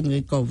បត្តិជំងឺ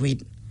Covid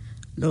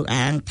លោក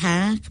អាងថា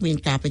គ្មាន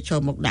ការប្រជុំ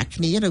មុខដាក់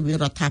គ្នារវាង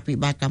រដ្ឋាភិ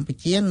បាលកម្ពុ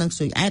ជានិង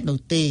ស៊ុយអែតនោះ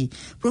ទេ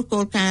ព្រោះគោ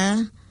លការណ៍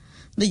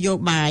នយោ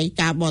បាយ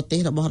ការបរទេស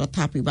របស់រដ្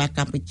ឋាភិបាលក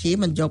ម្ពុជា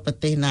មិនយកប្រ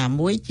ទេសណា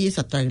មួយជាស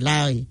ត្រូវ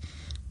ឡើយ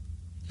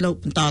លោក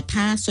បន្ត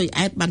ថាស៊ុយ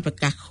អែតបានប្រ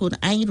កាសខ្លួន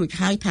ឯងរួច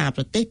ហើយថា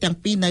ប្រទេសទាំង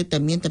ពីរនៅតែ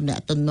មានទំនា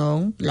ក់ទំនង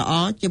ល្អ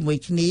ជាមួយ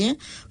គ្នា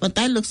ប៉ុន្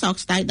តែលោកសោក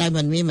ស្ដាយដែល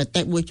មិនមានម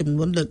តិមួយចំ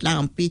នួនលើកឡើង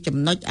អំពីចំ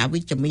ណុចអវិ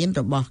ជ្ជមាន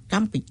របស់ក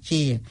ម្ពុ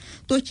ជា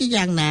ទោះជា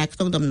យ៉ាងណាក្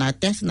នុងដំណើរ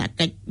ទស្សន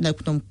កិច្ចនៅ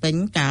ភ្នំពេញ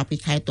កាលពី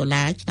ខែតុ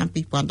លាឆ្នាំ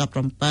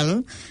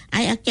2017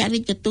ឯអគ្គរ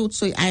ដ្ឋទូត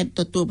ស៊ុយអែត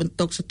ទទួលបន្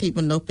ទុកសិទ្ធិ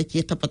មនុស្សប្រជា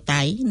ធិប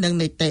តេយ្យនិង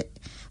នីតិ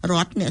រ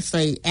ដ្ឋអ្នកស្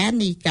រីអា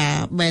នីកា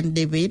បែន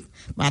ដេវីត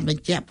បានប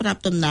ញ្ជាក់ប្រាប់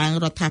តំណាង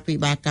រដ្ឋាភិ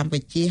បាលកម្ពុ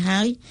ជាហើ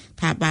យ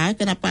ថាបើ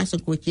គណៈបក្សស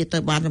ង្គ្រោះជាតិទៅ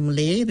បានរំ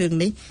លាយរឿង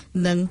នេះ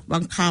នឹងប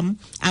ង្ខំ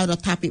ឲ្យរ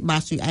ដ្ឋាភិបា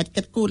លស៊ុយអែត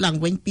គិតគូរឡើង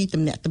វិញពី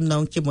ទំនាក់ទំន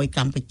ងជាមួយក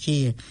ម្ពុជា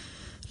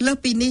លើ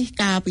ពីនេះ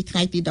កាលពីថ្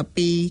ងៃទី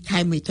12ខែ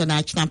មិថុនា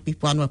ឆ្នាំ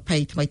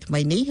2020ថ្មី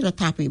នេះរ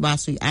ដ្ឋាភិបាល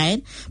ស៊ុយអែត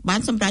បាន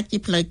សម្រេចជា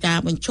ផ្លូវការ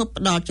បញ្ឈប់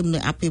ផ្ដល់ជំនួ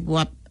យអភិវ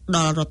ឌ្ឍដ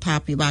ល់រដ្ឋា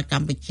ភិបាលក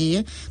ម្ពុជា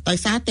ដោយ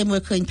សារតែមើ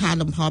លឃើញថា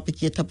លំហប្រ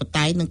ជាធិប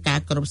តេយ្យនិងការ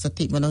គោរពសិទ្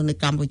ធិមនុស្សនៅ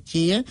កម្ពុ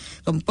ជា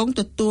កំពុង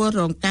ទទួល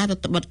រងការរឹ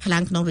តបន្តឹងខ្លាំ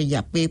ងក្នុងរ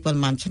យៈពេលប្រ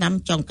មាណឆ្នាំ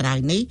ចុងក្រោយ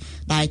នេះ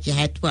ដែលជា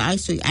ហេតុធ្វើឲ្យ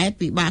ស៊ុយអែត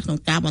ពិបាកក្នុង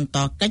ការបន្ត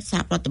កិច្ចសហ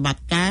ប្រតិបត្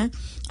តិការ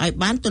ឲ្យ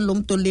បានទូលំ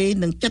ទូលាយ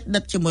និងជិតដិ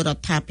តជាមួយរ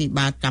ដ្ឋាភិ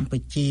បាលកម្ពុ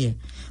ជា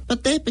ប្រ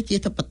ទេសប្រជា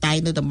ធិបតេយ្យ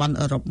នៅតំបន់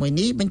អឺរ៉ុបមួយ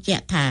នេះបញ្ជា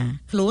ក់ថា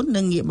ខ្លួន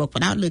នឹងងាកមក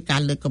ផ្ដោតលើកា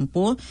រលើកកម្ព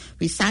ស់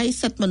វិស័យ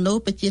សិទ្ធិមនុស្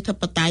សប្រជាធិ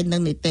បតេយ្យនិ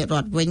ងនីតិរ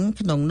ដ្ឋវិញ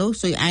ក្នុងនោះ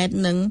ស៊ុយអែត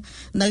នឹង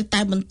នៅ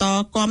តែបន្ត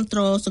គាំទ្រ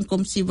សង្គ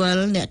មស៊ីវិល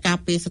អ្នកការ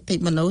ពារសិទ្ធិ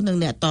មនុស្សនិង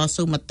អ្នកត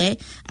ស៊ូមតិ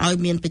ឲ្យ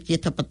មានប្រជា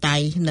ធិបតេ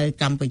យ្យនៅ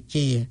កម្ពុ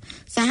ជា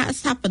សហ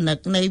ស្ថាបនិក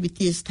នៃវិ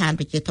ទ្យាស្ថាន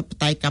ប្រជាធិប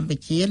តេយ្យកម្ពុ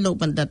ជាលោក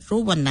បណ្ឌិតរੂ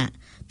វណ្ណៈ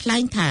ថ្លែ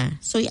ងថា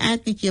ស៊ុយអែត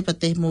គឺជាប្រ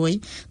ទេសមួយ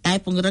ដែល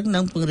ពង្រឹងនិ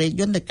ងពង្រីក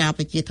យន្តការ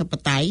ប្រជាធិប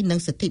តេយ្យនិង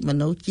សិទ្ធិម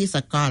នុស្សជាស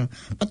កល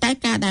ប៉ុន្តែ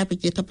ការដែលប្រ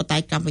ជាធិបតេ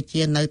យ្យកម្ពុ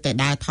ជានៅតែ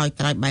ដើរថយ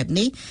ក្រោយបែប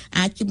នេះ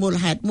អាចជាមូល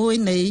ហេតុមួយ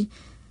នៃ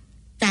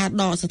ការ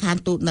ដកស្ថាន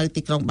ទូតនៅ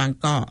ទីក្រុងបាង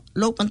កក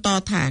លោកបន្ត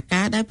ថា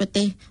ការដែលប្រ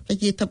ទេសប្រ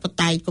ជាធិប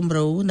តេយ្យគំ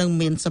រូនិង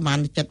មានសមាន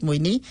ចិត្តមួយ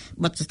នេះ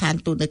បិទស្ថាន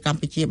ទូតនៅកម្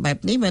ពុជាបែប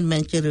នេះមិនមែ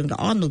នជារឿងល្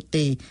អនោះ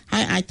ទេហើ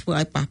យអាចធ្វើ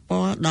ឲ្យប៉ះ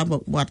ពាល់ដល់មុ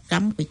ខមាត់ក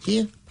ម្ពុជា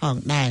ផង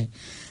ដែរ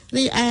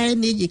រីឯ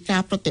នាយិកា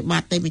ប្រតិប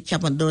ត្តិនៃវិជ្ជា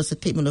មណ្ឌលសិ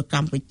ទ្ធិមនុស្សក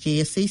ម្ពុជា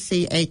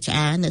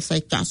CCHR អ្នកស្រី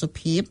ច័កសុ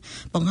ភីប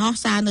បង្ហោះ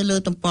សារនៅលើ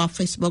ទំព័រ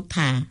Facebook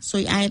ថាស៊ុ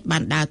យអែតបា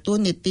នដើរតួ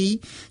នាទី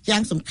យ៉ា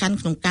ងសំខាន់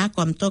ក្នុងការ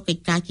គាំទ្រកិច្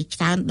ចការជា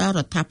ច្រើនដល់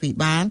រដ្ឋាភិ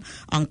បាល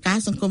អង្គការ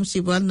សង្គមស៊ី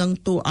វិលនិង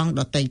តួអង្គ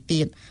ដទៃ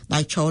ទៀតដោ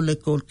យឈលលើ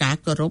គោលការណ៍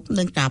គោរព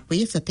និងការពា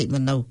រសិទ្ធិម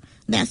នុស្ស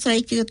អ្នកស្រី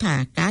ជឿថា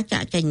ការចា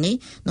ក់ចែងនេះ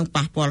នឹង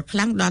ប៉ះពាល់ខ្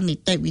លាំងដល់នី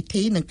តិវិ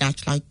ធីនិងការ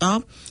ឆ្លើយតប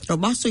រ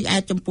បស់ស៊ុយអែ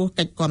តចំពោះ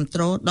កិច្ចគាំទ្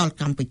រដល់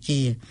កម្ពុជា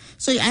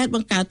ស៊ុយអែតប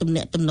ង្កើតទំ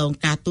នាក់ទំនង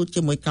ការទូត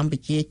ជាមួយកម្ពុ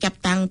ជាចាប់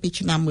តាំងពី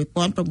ឆ្នាំ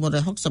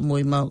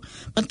1961មក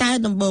ប៉ុន្តែ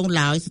ដំបូង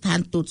ឡើយស្ថាន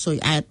ទូតស៊ុយ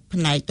អែតផ្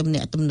នែកទំ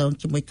នាក់ទំនង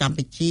ជាមួយកម្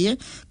ពុជា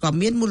ក៏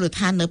មានមូលដ្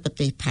ឋាននៅប្រ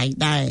ទេសថៃ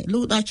ដែរ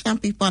លុះដល់ឆ្នាំ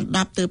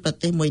2010ទើបប្រ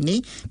ទេសមួយនេះ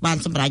បាន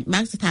សម្រេច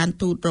បើកស្ថាន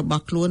ទូតរប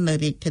ស់ខ្លួននៅ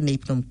រាជធានី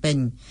ភ្នំពេញ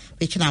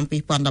ពីឆ្នាំ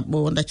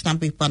2014ដល់ឆ្នាំ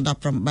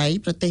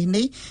2018ប្រទេស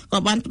នេះក៏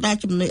បានផ្ដល់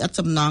ជំនួយឥត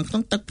សំណងក្នុ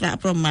ងទឹកប្រាក់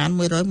ប្រមាណ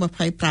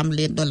$125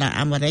លាន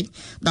អាមេរិក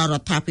ដល់រ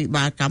ដ្ឋាភិ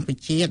បាលកម្ពុ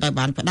ជាដែល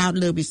បានផ្ដោត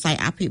លើវិស័យ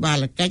អភិបា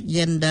លកិច្ច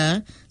Gender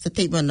សិទ្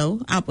ធិមនុស្ស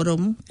អប់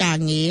រំការ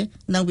ងារ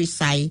និងវិ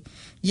ស័យ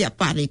យ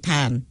បរិស្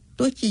ថាន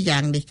ទោះជាយ៉ា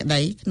ងនេះក្តី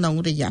ក្នុង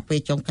រយៈពេល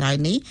ចុងក្រោយ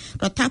នេះ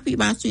រដ្ឋាភិ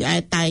បាលស៊ុយអែ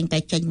តតែងតែ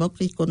ចេញមក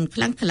រិះគន់ខ្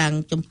លាំងៗ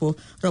ចំពោះ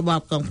របប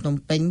ក្រុងភ្នំ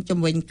ពេញជំ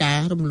វិញការ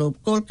រំលោភ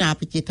គោលការណ៍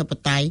ប្រជាធិប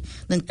តេយ្យ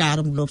និងការ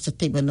រំលោភសិទ្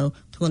ធិមនុស្ស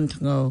ធ្ងន់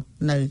ធ្ងរ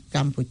នៅក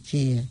ម្ពុ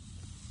ជា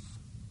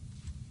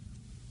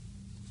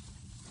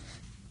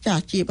ចា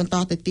ជាបន្ត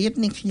ទៅទៀត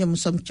នេះខ្ញុំ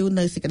សូមជូន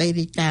នៅសេចក្តី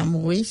រាយការណ៍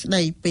មួយស្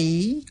ដីពី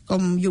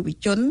កុំយុវ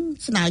ជន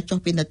ស្នើចុះ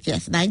ពិនិត្យជា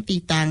ក់ស្ដែងទី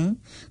តាំង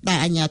ដែល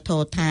អាជ្ញាធ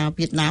រថា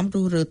វៀតណាម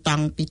រុះរើត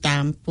ង់ពីតា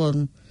មពន្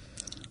ធ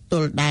ទ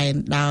ល់ដែន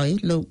ដោយ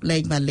លោកលេ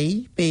ងម៉ាលី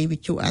ពេលវិ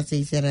ទ្យុអាស៊ី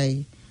សេរី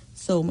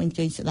សូមអញ្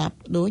ជើញស្ដាប់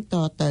ដូចត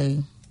ទៅ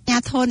ញា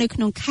ធរនៅក្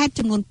នុងខេត្ត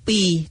ចំនួន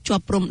2ជា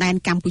ប់ព្រំដែន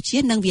កម្ពុជា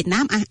និងវៀត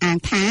ណាមអះអាង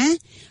ថា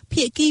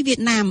ភាគីវៀត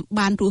ណាម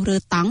បានរុះរើ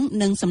តង់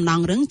និងសំណ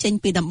ង់រឹងចេញ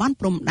ពីតំបន់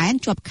ព្រំដែន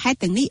ជាប់ខេត្ត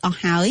ទាំងនេះអស់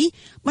ហើយ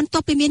បន្ទា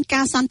ប់ពីមាន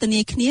ការសន្ទនា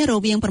គ្នារ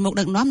វាងប្រមុខ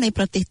ដឹកនាំនៃ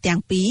ប្រទេសទាំង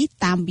ពីរ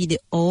តាមវីដេ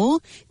អូ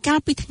កាល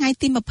ពីថ្ងៃ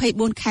ទី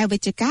24ខែវិ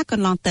ច្ឆិកាក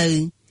ន្លងទៅ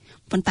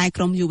ប៉ុន្តែ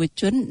ក្រមយុវ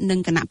ជននិង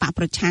គណៈបក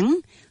ប្រឆាំង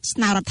ស្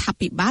នើរដ្ឋា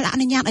ភិបាលអ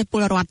នុញ្ញាតឲ្យព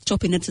លរដ្ឋចុះ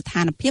ពិនិត្យស្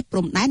ថានភាពព្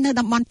រំដែននៅ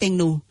តំបន់ទាំង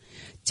នោះ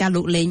ចា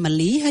លោកលេងម៉ា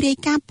លីរាយ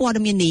ការណ៍ព័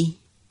ត៌មាននេះ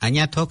អាជ្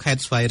ញាធរខេត្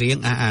តស្វាយរៀង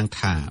អះអាង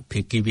ថាភា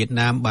គីវៀត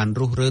ណាមបាន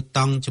រុះរើត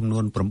ង់ចំនួ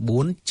ន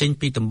9ចេញ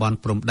ពីតំបន់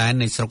ព្រំដែន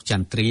នៃស្រុកច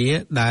ន្ទ្រា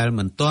ដែល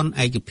មិនទាន់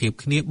ឯកភាព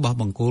គ្នាបោះ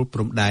បង្គោលព្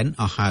រំដែន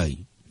អស់ហើយ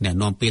អ្នក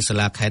នាំពាក្យសា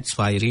លាខេត្តស្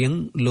វាយរៀង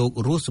លោក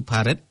រស់សុ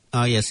ផារិត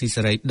ឲ្យអាស៊ី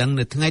សេរីដឹង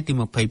នៅថ្ងៃទី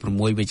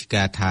26វិច្ឆិ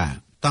កាថា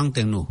តង់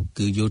ទាំងនោះ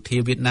គឺយោធា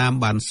វៀតណាម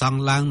បានសង់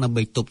ឡើងដើម្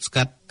បីទប់ស្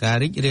កាត់ការ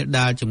រីករាល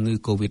ដាលជំងឺ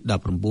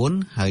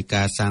COVID-19 ហើយ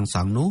ការសាងស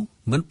ង់នោះ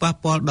មិនប៉ះ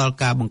ពាល់ដល់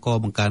ការបង្ក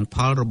បង្កើនផ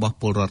លរបស់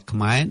ពលរដ្ឋខ្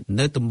មែរ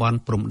នៅតំបន់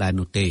ព្រំដែន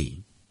នោះទេ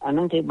អា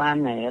នោះគេបាន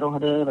រស់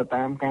រើទៅ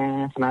តាមការ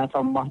ស្នើ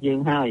សុំរបស់យើង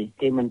ហើយ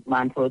គេមិន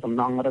បានធ្វើសំ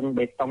ណង់រឹង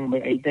បេតុង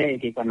អីទេ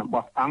គេគាត់នឹង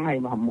បោះតង់ហើយ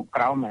មកមុខ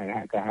ក្រោម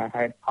គេ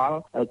ហេតុផល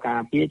កា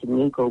រពារជំ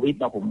ងឺ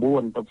COVID-19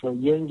 ទៅធ្វើ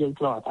យើង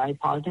ឆ្លោះអាស្រ័យ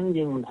ផលអញ្ចឹង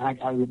យើងមិនអាច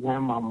ឲ្យវៀតណា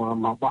ម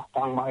មកបោះត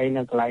ង់មកអី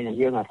នៅកន្លែង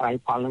យើងអាស្រ័យ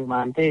ផលនឹង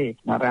បានទេ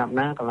ដល់រាប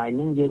ណាកន្លែងហ្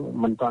នឹងយើង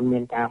មិនទាន់មា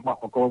នការបោះ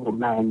បង្គោលព្រំ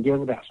ដែនយើ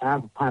ងរក្សាស្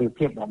ថាន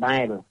ភាពដដែ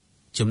ល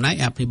ចំណែក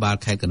អភិបាល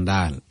ខេត្តកណ្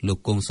ដាលលោក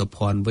គង់សុ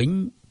ភ័ណ្ឌវិញ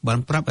បាន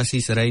ប្រាប់អាស៊ី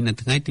សេរីនៅ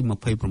ថ្ងៃទី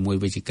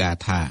26វិច្ឆិកា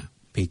ថា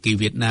ភាគី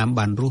វៀតណាម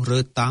បានរុះរើ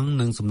តង់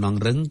និងសំណង់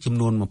រឹងចំ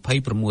នួន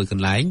26ក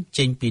ន្លែង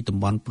ចេញពីតំ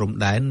បន់ព្រំ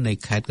ដែននៃ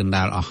ខេត្តកណ្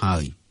ដាលអស់ហើ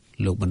យ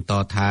លោកបន្ត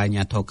ថាអាជ្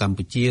ញាធរកម្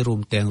ពុជារួម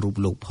ទាំងរូប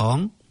លោកផង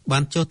បា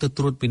នចុះទៅ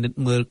ត្រួតពិនិត្យ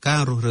មើលកា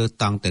ររុះរើ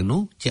តង់ទាំង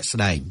នោះជាក់ស្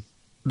ដែង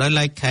ដោយ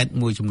ឡែកខេត្ត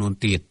មួយចំនួន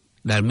ទៀត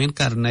ដែលមាន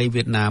ករណី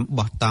វៀតណាម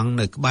បោះតង់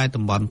នៅក្បែរ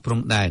តំបន់ព្រំ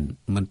ដែន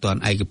មិនទាន់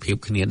ឯកភាព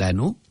គ្នាដែរ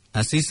នោះ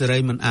អាស៊ីសេរី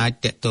មិនអាច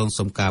តាក់ទង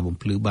សុំការបំ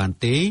ភ្លឺបាន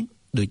ទេ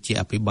ដូចជា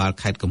អភិបាល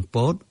ខេត្តកំព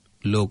ត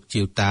លោក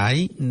ជាវតាយ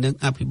និង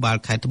អភិបាល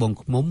ខេត្តត្បូង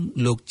ឃ្មុំ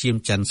លោកជាម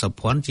ច័ន្ទសុ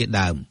ភ័ណ្ឌជា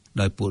ដើម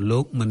ដោយពួកលោ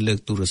កមិនលើក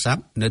ទូរស័ព្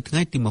ទនៅថ្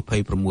ងៃទី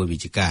26វិ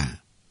ច្ឆិកា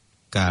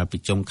កាលពី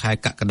ចុងខែ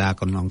កក្កដា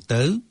កន្លង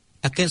ទៅ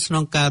អគ្គស្ន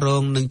ងការរ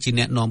ងនិងជា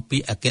អ្នកនាំពា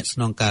ក្យអគ្គស្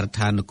នងការដ្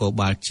ឋាននគរ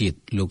បាលជាតិ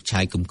លោកឆៃ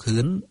កំខឿ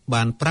ន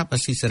បានប្រាប់អា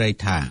ស៊ីសេរី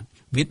ថា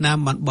វៀតណាម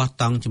បានបោះ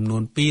តង់ចំនួ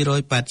ន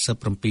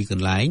287ក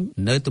ន្លែង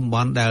នៅតំប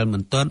ន់ដែលមិ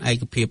នទាន់ឯ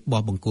កភាព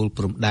បោះបង្គោល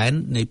ព្រំដែន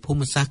នៃភូ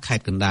មិសាស្ត្រខេ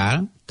ត្តកណ្ដាល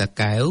តា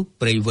កែវ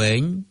ព្រៃវែ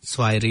ងស្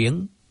វាយរៀង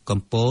កំ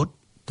ពត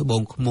ត្បូ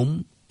ងឃ្មុំ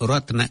រ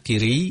តនគិ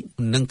រី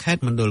និងខេត្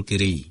តមណ្ឌលគិ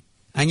រី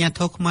អាជ្ញាធ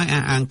រខ្មែរ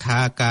អះអាងថា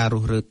ការ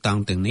រុះរើត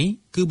ង់ទាំងនេះ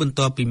គឺបន្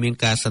ទាប់ពីមាន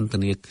ការសន្ទ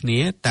នាគ្នា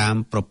តាម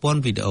ប្រព័ន្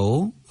ធវីដេអូ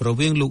រ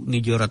វាងលោកនា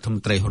យករដ្ឋម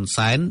ន្ត្រីហ៊ុន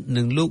សែន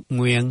និងលោក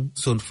ងួៀង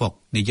ស៊ុនហ្វុក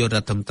នាយករ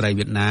ដ្ឋមន្ត្រី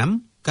វៀតណាម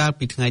កាល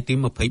ពីថ្ងៃទី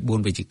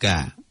24វិច្ឆិកា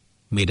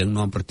មេដឹក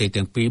នាំប្រទេស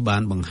ទាំងពីរបា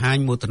នបង្ហាញ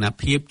មោទន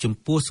ភាពចំ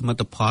ពោះសមិទ្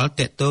ធផល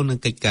ទាក់ទងនឹង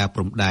កិច្ចការព្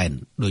រំដែន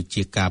ដូច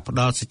ជាការផ្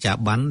ដល់សច្ចា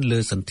ប័នលើ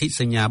សន្ធិ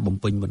សញ្ញាបំ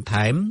ពេញបន្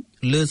ថែម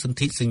លើសន្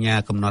ធិសញ្ញា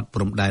កំណត់ព្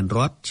រំដែនរ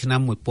ដ្ឋឆ្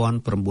នាំ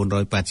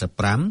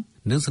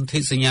1985និងសន្ធិ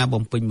សញ្ញា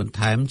បំពេញបន្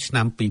ថែមឆ្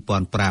នាំ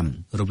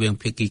2005រវាង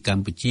ភាគីក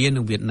ម្ពុជានិ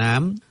ងវៀតណា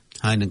ម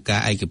ហើយនឹងកា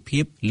រឯកភា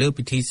ពលើ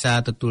ពិធីសារ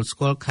ទទួលស្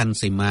គាល់ខណ្ឌ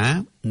សីមា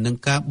និង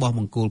ការបោះប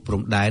ង្គោលព្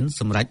រំដែន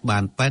សម្រេចបា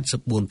ន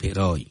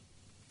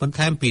 84% បន្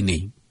ថែមពី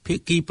នេះភា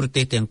គីប្រ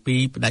ទេសទាំងពី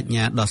របដិញ្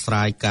ញាដោះស្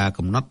រាយការ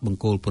កំណត់បង្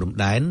គោលព្រំ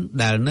ដែន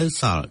ដែលនៅ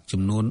សល់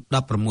ចំនួន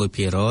 16%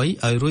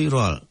 ឲ្យរួច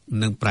រាល់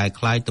និងប្រែ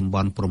ក្លាយតំប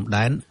ន់ព្រំ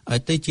ដែនឲ្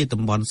យទៅជា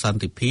តំបន់ស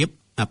ន្តិភាព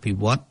អភិ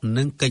វឌ្ឍ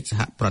និងកិច្ចស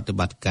ហប្រតិ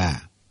បត្តិការ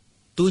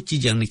ទោះជា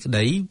យ៉ាងនេះក្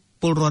តី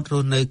ពលរដ្ឋរ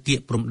ស់នៅគៀក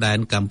ព្រំដែន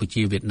កម្ពុ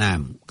ជាវៀតណាម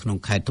ក្នុង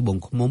ខេត្តត្បូង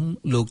ឃ្មុំ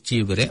លោកជា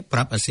វិរៈប្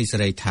រាប់អាស៊ីសេ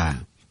រីថា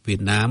វៀ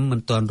តណាមមិន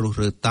ទាន់រុះ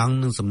រើតង់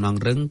និងសំណង់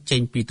រឹងចេ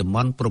ញពីតំប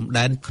ន់ព្រំ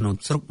ដែនក្នុង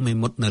ស្រុកមេ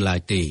មត់នៅឡើ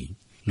យទេ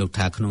លោក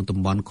ថាក្នុងតំ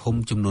បន់ឃុំ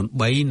ចំនួន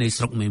3នៃ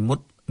ស្រុកមេម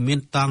ត់មាន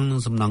តង់និង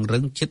សំណង់រឹ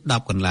ងជិត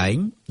10កន្លែង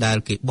ដែល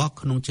គេបោះ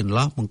ក្នុងចន្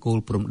លោះបង្គោល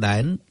ព្រំដែ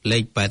នលេ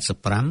ខ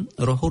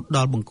85រហូតដ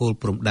ល់បង្គោល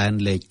ព្រំដែន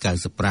លេខ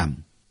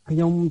95ខ្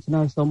ញុំស្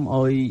នើសុំ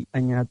ឲ្យ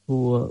អាជ្ញាធ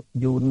រ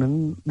យូននឹង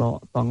ដក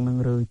តង់នឹង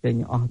រើចេញ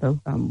អស់ទៅ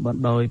តាមប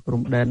ណ្ដោយព្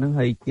រំដែននឹង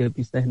ហើយជា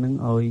ពិសេសនឹង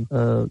ឲ្យ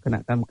គណៈ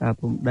កម្មការ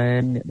ព្រំដែ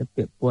នអ្នកដែល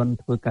ពាក់ព័ន្ធ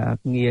ធ្វើការ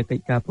ងារកិ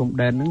ច្ចការព្រំ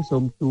ដែននឹងសូ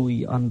មជួយ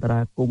អន្ត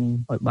រាគមន៍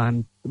ឲ្យបាន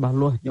ច្បាស់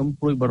លាស់ខ្ញុំ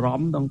ព្រួយបារ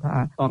ម្ភដល់ថា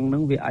តង់នឹ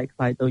ងវាអាចខ្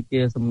លាយទៅជា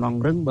សំណង់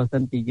រឹងបើសិ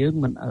នជាយើង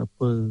មិនអើ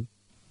ពើ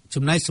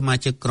ចំណែកសមា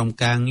ជិកក្រុម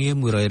ការងារ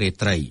100រា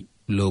ត្រី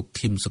លោក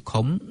ឃឹមសុ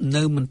ខុម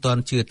នៅមិនទា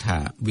ន់ជឿថា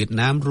វៀត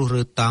ណាមរុះ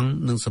រើតង់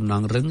និងសំណ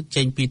ង់រឹង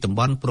ចេញពីតំ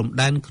បន់ព្រំ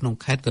ដែនក្នុង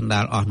ខេត្តកណ្ដា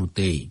លអស់នោះ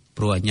ទេ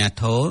ព្រោះអាជ្ញា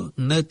ធរ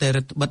នៅតែរ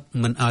ដ្ឋបិទ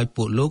មិនឲ្យ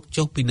ពួកលោក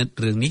ចុះពិនិត្យ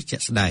រឿងនេះជា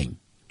ក់ស្ដែង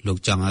លោក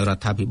ចង់ឲ្យរ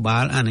ដ្ឋាភិបា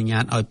លអនុញ្ញា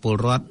តឲ្យពល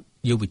រដ្ឋ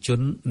យុវជន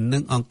និ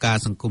ងអង្គការ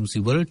សង្គមស៊ី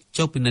វិល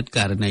ចុះពិនិត្យក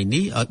រណី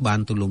នេះឲ្យបាន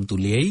ទូលំទូ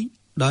លាយ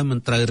ដោយមិន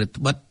ត្រូវរដ្ឋ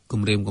បិទ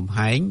គំរាមកំ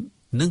ហែង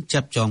និងចា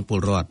ប់ចងពល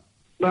រដ្ឋ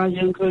បាទ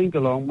យើងឃើញក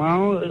ន្លងមក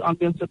អត់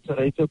មានសិទ្ធិសេ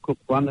រីភាពគ្រ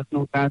ប់គ្រាន់នៅក្នុ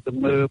ងការទៅ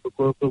មើលប្រគ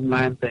ល់ព្រំ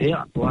ដែនទេ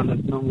អត់ទាន់នៅ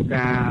ក្នុង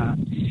ការ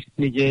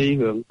និយាយ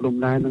រឿងព្រំ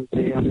ដែននឹង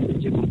ទេអត់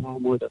ជាកំហុស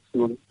មួយដ៏ធ្ង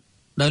ន់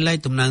ដោយឡែក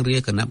តំណាងរា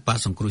ជគណៈបក្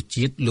សសង្គ្រោះ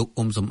ជាតិលោក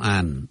អ៊ុំសំអា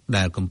ន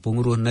ដែលកំពុង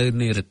រស់នៅ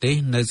និរទេស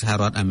នៅសហ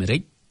រដ្ឋអាមេរិ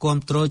ក គាំ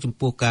ទ្រចំ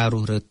ពោះការ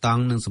រុះរើត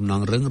ង់និងសំណ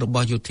ង់រឹងរប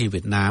ស់យោធាវៀ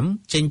តណាម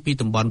ចេញពី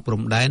តំបន់ព្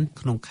រំដែន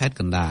ក្នុងខេត្ត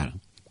កណ្ដាល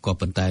ក៏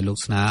ប៉ុន្តែលោក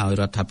ស្នើឲ្យ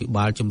រដ្ឋាភិ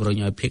បាលជំរុញ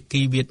ឲ្យភា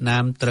គីវៀតណា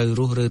មត្រូវ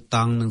រុះរើត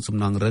ង់និងសំ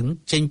ណង់រឹង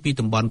ចេញពី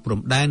តំបន់ព្រំ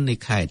ដែននៃ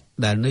ខេត្ត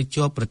ដែលនៅ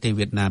ជាប់ប្រទេស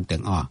វៀតណាមទាំ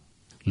ងអស់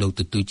លោក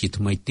ទទូចជា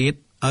ថ្មីទៀត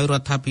ឲ្យរ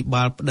ដ្ឋាភិ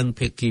បាលប្តឹង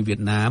ភាគីវៀត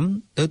ណាម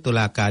ទៅតុ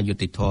លាការយុត្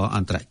តិធម៌អ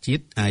ន្តរជា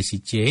តិ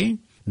ICJ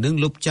និង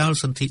លុបចោល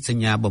សន្ធិស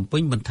ញ្ញាបំពេ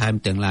ញបន្ថែម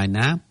ទាំងឡាយ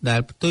ណាដែ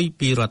លផ្ទុយ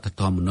ពីរដ្ឋ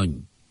ធម្មនុញ្ញ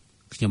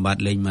ខ្ញុំបាទ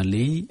លេងម៉ា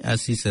លីអា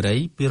ស៊ីសេរី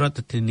ពីរដ្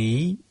ឋធានី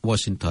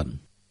Washington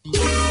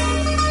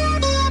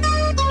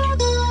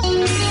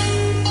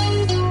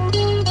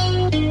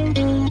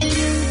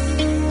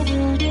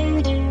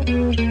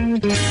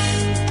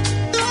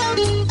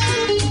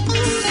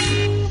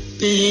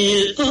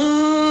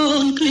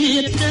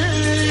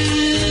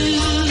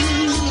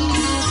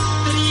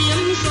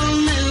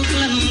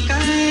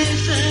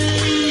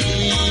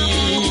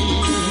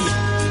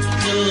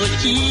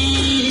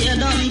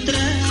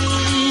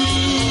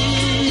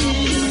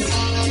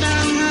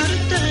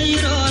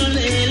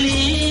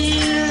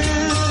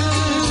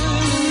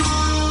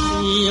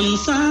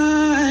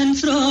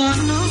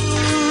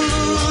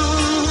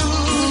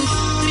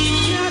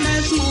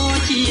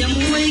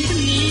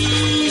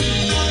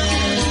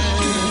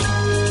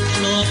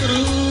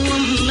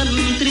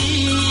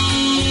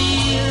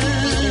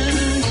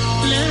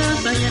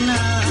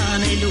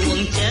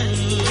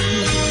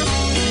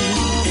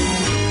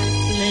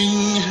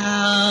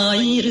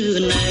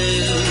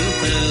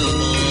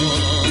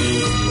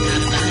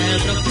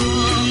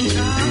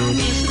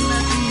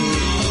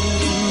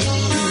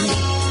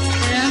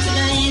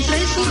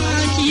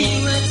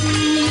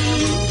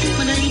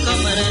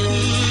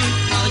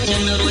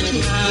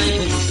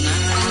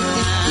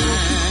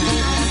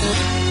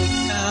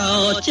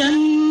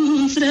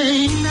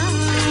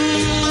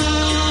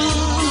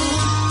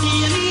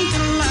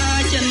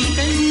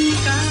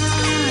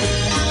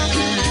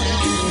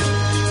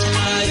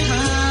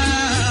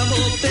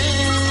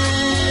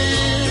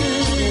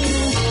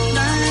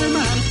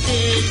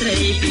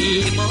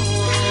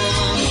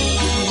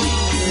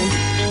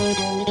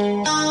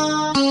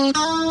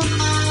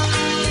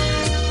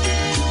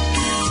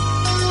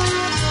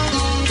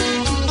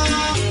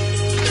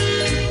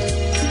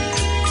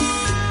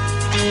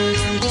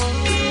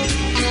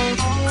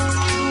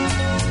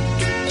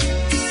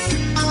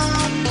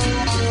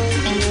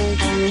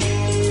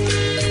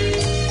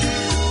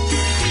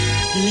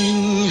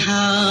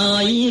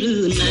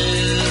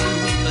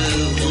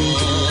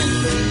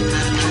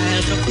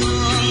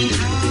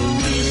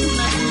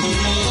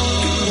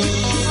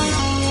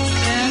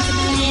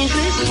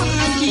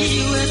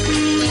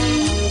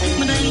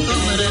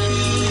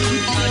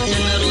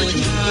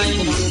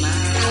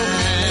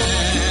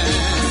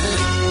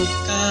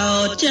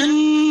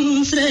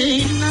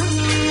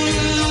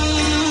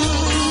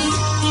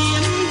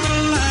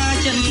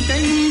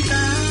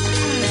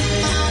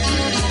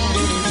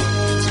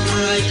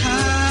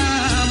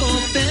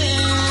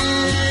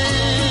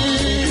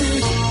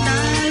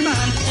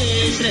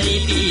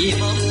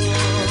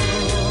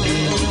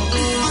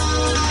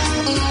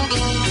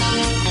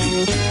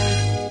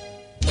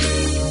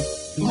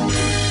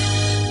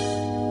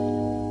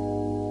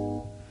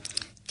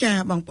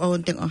បងប្អូន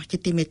ទាំងអស់ជា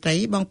ទីមេត្រី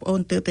បងប្អូន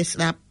ទើបតែស្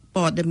ដាប់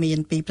ព័ត៌មាន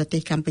ពីប្រទេ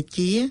សកម្ពុ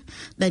ជា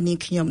ដែលនាង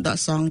ខ្ញុំដក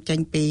សងចេញ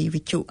ពី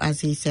វិទ្យុអា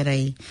ស៊ីសេ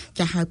រី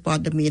ចាស់ហើយព័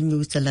ត៌មាន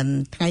New Zealand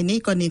ថ្ងៃនេះ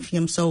ក៏នាងខ្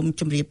ញុំសូម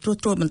ជម្រាបត្រួត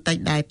បន្តិច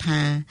ដែរថា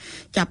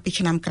ចាប់ពី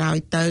ឆ្នាំក្រោយ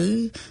ទៅ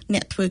អ្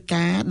នកធ្វើ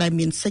ការដែល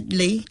មានសិទ្ធិ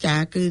លេខចា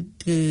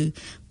គឺ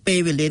ពេល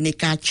វេលានៃ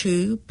ការឈឺ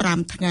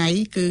5ថ្ងៃ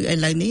គឺឥ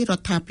ឡូវនេះរ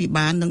ដ្ឋាភិ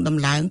បាលនឹងដំ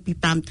ឡើងពី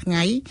5ថ្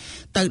ងៃ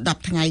ទៅ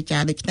10ថ្ងៃចា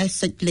ដូច្នេះ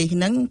សិទ្ធិលេខ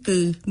ហ្នឹងគឺ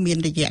មាន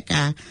រយៈ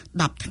កាល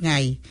10ថ្ងៃ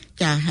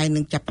ចាហើយនឹ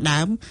ងចាប់ផ្ដើ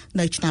ម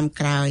នៅឆ្នាំ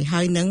ក្រោយ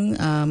ហើយនឹង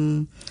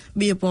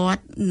បៀវត្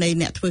សនៃ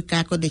អ្នកធ្វើកា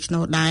រក៏ដូច្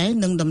នោះដែរ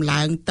នឹងដំ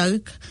ឡើងទៅ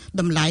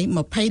តម្លៃ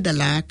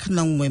$20ក្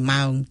នុង1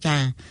ម៉ោងចា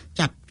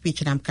ចាប់ពី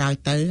ឆ្នាំក្រោយ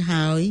ទៅ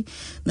ហើយ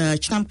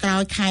ឆ្នាំក្រោ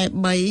យខែ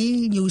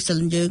3 New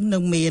Zealand យើងនឹ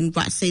ងមាន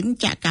វ៉ាក់ស៊ីន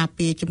ចាក់ការ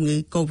ពារជំងឺ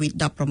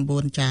COVID-19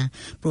 ចា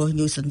ព្រោះ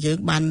New Zealand យើង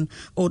បាន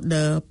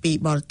order ពី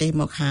បរទេស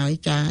មកហើយ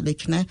ចាដូ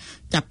ច្នេះ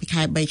ចាប់ពី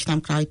ខែ3ឆ្នាំ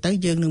ក្រោយទៅ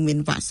យើងនឹងមាន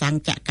វ៉ាក់សាំង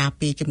ចាក់ការ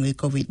ពារជំងឺ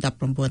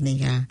COVID-19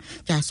 នេះ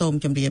ចាសូម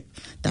ជម្រាប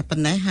តែប៉ុ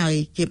ណ្ណេះហើយ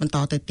ជាបន្ត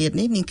ទៅទៀត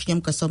នេះនាងខ្ញុំ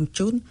ក៏សូម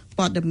ជូន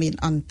ព័ត៌មាន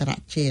អន្តរ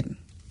ជាតិ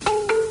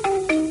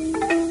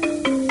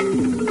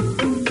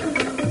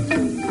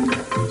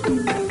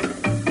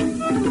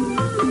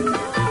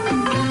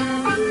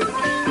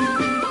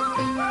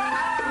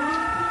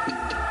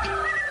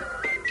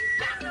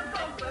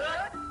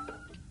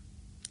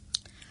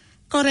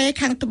កូរ៉េ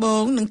ខាងត្បូ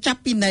ងនឹងចាប់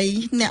ពីនៃ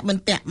អ្នកមិន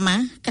ពាក់ម៉ា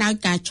ស់ក្រោយ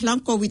ការឆ្លង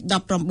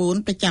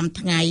COVID-19 ប្រចាំ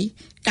ថ្ងៃ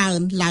កើន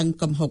ឡើង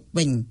គំហុក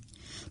វិញ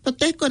ប្រ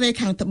ទេសកូរ៉េ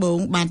ខាងត្បូង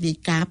បានរាយ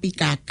ការណ៍ពី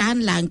ការកើន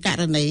ឡើងក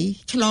រណី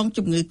ឆ្លង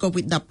ជំងឺ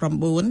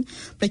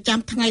COVID-19 ប្រចាំ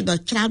ថ្ងៃដ៏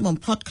ច្រើនបំ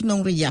ផុតក្នុង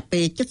រយៈ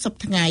ពេល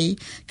70ថ្ងៃ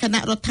គ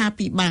ណៈរដ្ឋា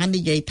ភិបាល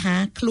និយាយថា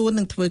ខ្លួន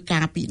នឹងធ្វើ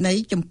ការពិន័យ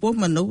ចំពោះ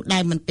មនុស្សដែ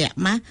លមិនពាក់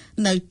ម៉ាស់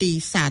នៅទី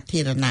សា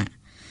ធារណៈ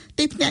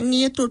ទីភ្នាក់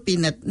ងារត្រួតពិ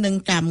និត្យនិង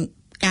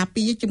ការ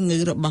ពារជំងឺ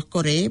របស់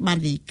កូរ៉េបាន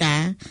រាយកា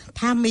រណ៍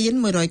ថាមាន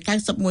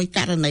191ក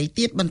រណី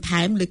ទៀតបន្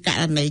ថែមលើក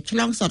រណីឆ្ល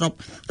ងសរុប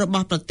រប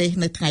ស់ប្រទេស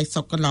នៅថ្ងៃ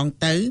សុក្រកន្លង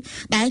ទៅ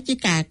ដែលជា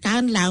ការកើ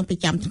នឡើងប្រ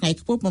ចាំថ្ងៃ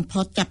ខ្ពស់បំ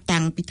ផុតចាប់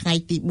តាំងពីថ្ងៃ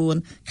ទី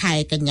4ខែ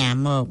កញ្ញា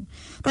មក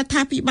រដ្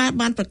ឋាភិបាល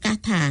បានប្រកាស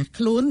ថា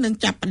ខ្លួននឹង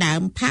ចាប់ផ្ដើម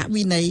ផាក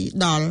វិន័យ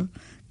ដល់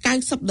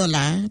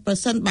$90ប្រ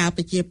សិនបើ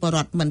ប្រជាពលរ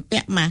ដ្ឋមិនពា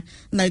ក់ម៉ាស់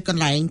នៅក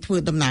ន្លែងធ្វើ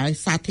ដំណើរ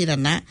សាធារ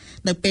ណៈ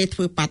នៅពេលធ្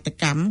វើបាត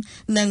កម្ម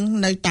និង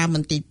នៅតាមម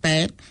ន្ទីរពេ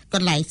ទ្យក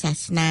ន្លែងសា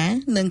សនា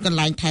និងកន្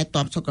លែងថែ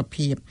ទាំសុខ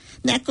ភាព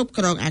អ្នកគ្រប់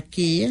គ្រងអ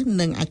គារ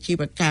និងអាជី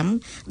វកម្ម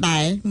ដែ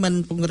លមិន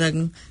ពង្រឹង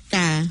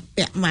ការ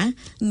ពាក់ម៉ាស់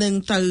នឹង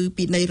ត្រូវ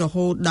ពិន័យរ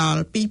ហូតដ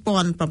ល់$2,700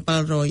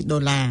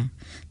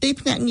ទី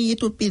ភ្នាក់ងារ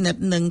ត្រួតពិនិត្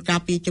យនិងកា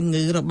រពារជំ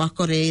ងឺរបស់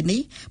កូរ៉េ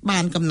នេះបា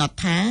នកំណត់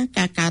ថា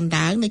ការកើន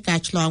ឡើងនៃការ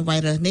ឆ្លងវី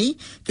រុសនេះ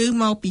គឺ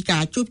មកពីកា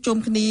រជួបជុំ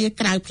គ្នា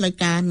ក្រៅផ្លូវ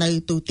ការនៅ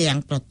ទូទាំង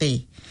ប្រទេស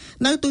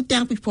នៅទូទាំ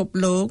ងពិភព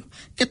លោក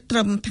គិតត្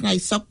រឹមថ្ងៃ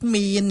សុក្រ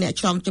មានអ្នក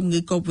ឆ្លងជំងឺ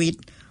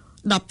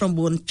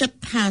COVID-19 ជិត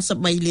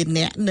53លាន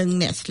នាក់និង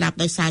អ្នកស្លាប់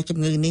ដោយសារជំ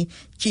ងឺនេះ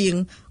ជាង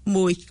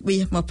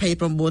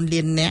1.29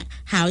លាននាក់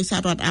ហើយសហ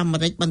រដ្ឋអាមេ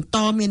រិកបន្ត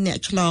មានអ្នក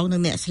ឆ្លងនិ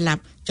ងអ្នកស្លា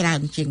ប់ច្រើន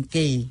ជាង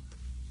គេ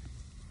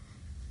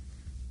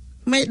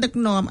មេដឹក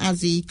នាំអា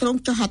ស៊ីក្រុង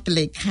ចុះហត្ថ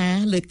លេខា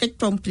លើកិច្ច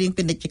ព្រមព្រៀង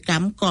ពាណិជ្ជក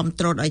ម្មគាំ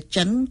ទ្រឲ្យ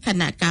ចិនខ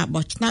ណៈការ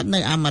បោះឆ្នោតនៅ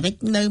អាមេរិក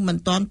នៅមិន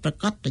ទាន់ប្រ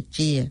កាសប្រ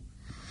ជា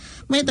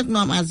មេដឹក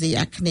នាំអាស៊ី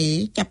អាគ្នេយ៍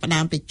ចាប់ផ្ដើ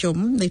មប្រជុំ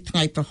នៅថ្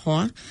ងៃប្រហ័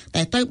ស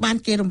តែត្រូវបាន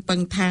គេរំពឹង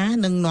ថា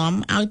នឹងនាំ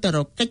ឲ្យទៅរ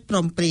កកិច្ចព្រ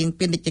មព្រៀង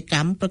ពាណិជ្ជក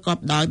ម្មប្រកប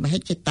ដោយមហិ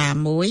ច្ឆតា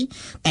មួយ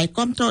តែ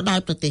គាំទ្រដោយ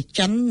ប្រទេស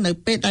ចិននៅ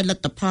ពេលដែលល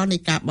ទ្ធផលនៃ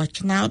ការបោះ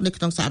ឆ្នោតនៅ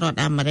ក្នុងសហរដ្ឋ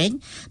អាមេរិក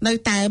នៅ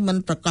តែមិន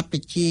ប្រកាសប្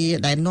រជា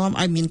ដែលនាំ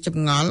ឲ្យមានច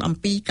ម្ងល់អំ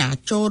ពីការ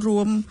ចូល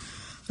រួម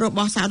រប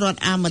ស់សហរដ្ឋ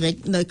អាមេរិក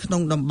នៅក្នុ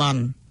ងតំប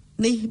ន់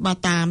នេះបើ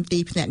តាមទី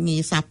ភ្នាក់ងា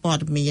រសារព័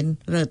ត៌មាន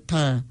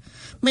Reuters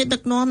មេដឹ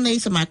កនាំនៃ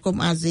សមាគម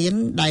អាស៊ាន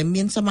ដែល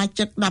មានសមា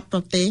ជិក10ប្រ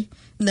ទេស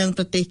និង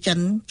ប្រទេសចិន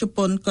ជ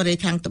ប៉ុនកូរ៉េ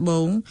ខាងត្បូ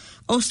ង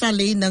អូស្ត្រា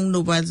លីនិង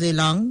នូវែលសេ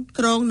ឡង់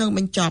ក្រុងនឹងប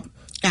ញ្ចប់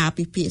ការ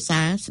ពិភាក្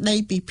សាស្ដី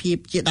ពីភាព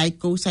ជាដៃ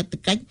គូសេដ្ឋ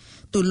កិច្ច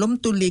ទូលំ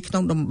ទូលាយក្នុ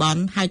ងតំប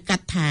ន់ហៅកា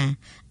ត់ថា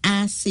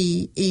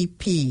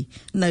RCEP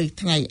នៅ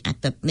ថ្ងៃអា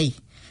ទិត្យនេះ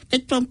កិ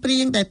ច្ចព្រមព្រៀ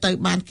ងដែលត្រូវ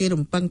បានគេ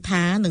រំពឹង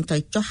ថានឹងត្រូ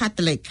វចុះហត្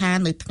ថលេខា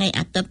នៅថ្ងៃ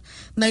អាទិត្យ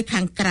នៅ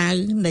ខាងក្រៅ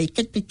នៃ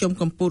កិច្ចប្រជុំ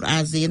កំពូលអា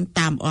ស៊ាន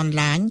តាមអន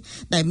ឡាញ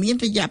ដែលមាន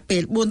រយៈពេ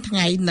ល4ថ្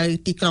ងៃនៅ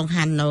ទីក្រុង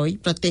ហាណូយ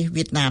ប្រទេស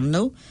វៀតណាម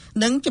នោះ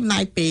នឹងចំណា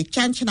យពេលច្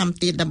រើនឆ្នាំ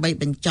ទៀតដើម្បី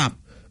បញ្ចប់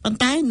ប៉ុន្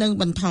តែនឹង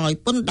បន្ថយ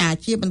ពន្ធដារ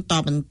ជាបន្ត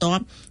បន្ទា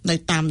ប់នៅ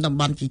តាមតំ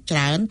បន់ជាច្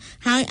រើន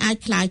ហើយអាច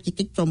ក្លាយជា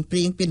កិច្ចព្រមព្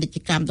រៀងពាណិជ្ជ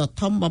កម្មដ៏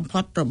ធំបំផុ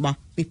តរបស់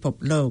ពិភព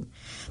លោក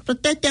ប្រ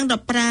ទេសទាំង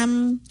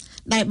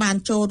15ដែលបាន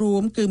ចូលរួ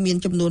មគឺមាន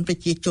ចំនួនប្រ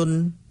ជាជន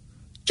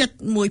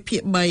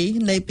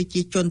1/3 នៃប្រ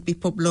ជាជនពិ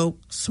ភពលោក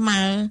ស្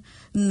មើ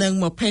នឹង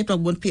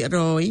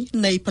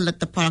 29% នៃផលិ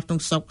តផលក្នុង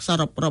ស្រុកស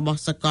រុបរបស់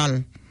សកល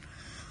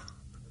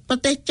ប្រ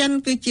ទេសចិន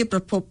គឺជាប្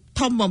រភព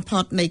ធំបំផុ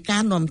តនៃកា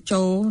រនាំ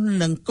ចូល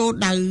និងគោល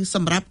ដៅស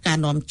ម្រាប់ការ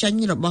នាំចេញ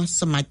របស់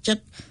សមាជិក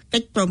កិ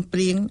ច្ចព្រមព្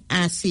រៀង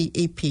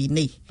RCEP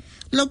នេះ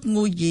លោក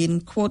ងូយៀន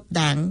ខួត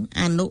ដាង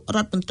អនុរ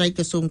ដ្ឋមន្ត្រី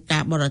ក្រសួងកា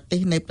របរទេស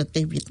នៃប្រ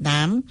ទេសវៀត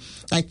ណាម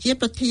ដែលជា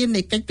ប្រធាន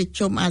នៃកិច្ចប្រ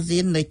ជុំអាស៊ា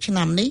ននៅឆ្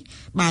នាំនេះ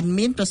បាន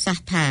មានប្រសាស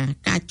ន៍ថា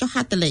ការចុះហ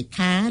ត្ថលេ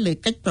ខាលើ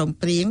កិច្ចព្រម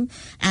ព្រៀង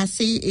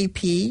RCEP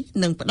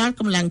នឹងផ្ដល់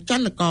កម្លាំងច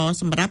លករ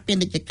សម្រាប់ពា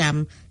ណិជ្ជកម្ម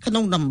ក្នុ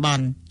ងតំប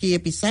ន់ជា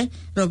ពិសេស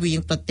រវាង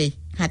ប្រទេស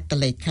ហត្ថ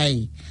លេខី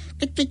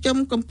កិច្ចប្រជុំ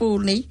កំពូល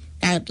នេះ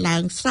កើតឡើ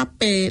ងស្រប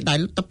ពេលដែល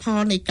លទ្ធផល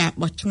នៃការ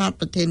បោះឆ្នោត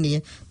ប្រធានា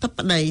ធិប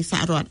តីស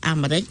ហរដ្ឋអា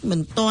មេរិកមិ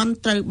នទាន់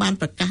ត្រូវបាន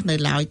ប្រកាសនៅ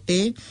ឡើយទេ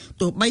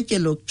ទោះបីជា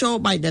លោកโจ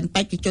Biden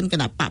បេក្ខជនគ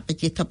ណបក្សប្រ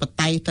ជាធិប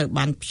តេយ្យត្រូវ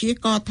បានព្យា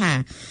ករណ៍ថា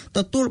ទ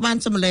ទួលបាន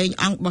សម្លេង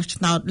អង្គបោះ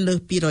ឆ្នោតលើស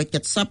ពី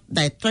170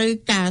ដែលត្រូវ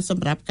ការស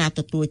ម្រាប់ការ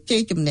ទទួលជ័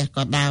យជំនះ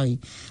ក៏ដោយ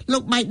លោ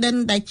ក Biden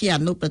ដែលជាអ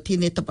នុប្រធា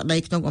នាធិបតី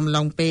ក្នុងអំ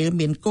ឡុងពេល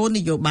មានគោលន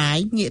យោបាយ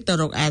ងាកទៅ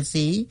រកអា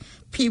ស៊ី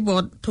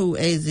Pivot to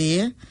Asia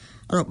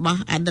រប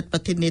ស់អតីតប្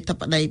រធានាធិ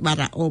បតីបា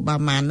រ៉ាក់អូបា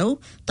ម៉ានោះ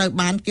ត្រូវ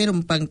បានគេ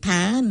រំពឹង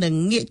ថានឹង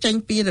ងាកចេញ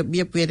ពីរ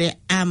បៀបវារៈ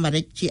អាមេ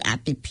រិកជាអ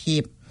តិភិ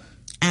ប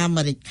អា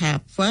មេរិក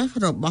First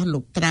របស់លោ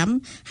កត្រាំ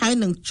ហើយ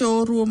នឹងចូល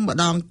រួមម្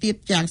ដងទៀត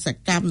យ៉ាងស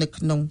កម្មនៅ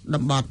ក្នុង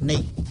តំបន់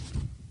នេះ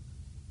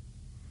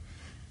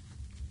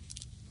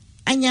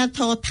អាជ្ញាធ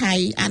រថៃ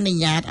អនុ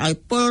ញ្ញាតឲ្យ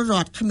ពលរ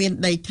ដ្ឋគ្មាន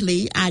ដីធ្លី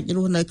អាចរ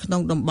ស់នៅក្នុ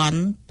ងតំបន់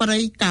ព្រៃ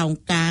កោង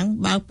កាង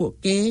បើពួក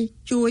គេ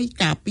ជួយ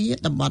ការពារ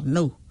តំបន់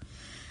នោះ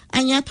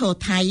អាជ្ញាធរ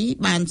ថៃ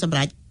បានសម្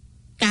រេច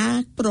ការ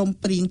ព្រម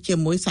ព្រៀងជា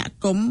មួយសហ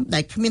គមន៍ដែ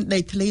លគ្មានដី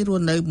ធ្លីរ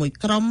ស់នៅមួយ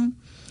ក្រុម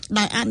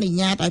ដែលអនុញ្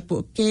ញាតឲ្យពួ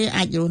កគេ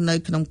អាចរស់នៅ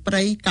ក្នុងព្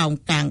រៃកោង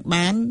កាង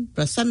បាន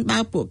ប្រសិនបើ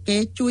ពួកគេ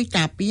ជួយ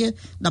ការពារ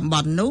តំប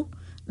ន់នោះ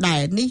ដែ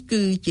លនេះ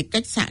គឺជា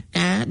កិច្ចសហ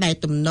ការដែល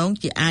ទំនង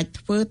ជាអាច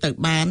ធ្វើទៅ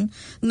បាន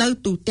នៅ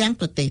ទូទាំង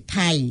ប្រទេស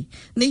ថៃ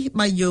នេះ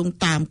បើយោង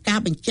តាមការ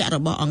បញ្ជាក់រ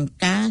បស់អង្គ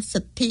ការ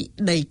សិទ្ធិ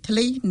ដីធ្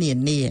លីនា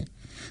នា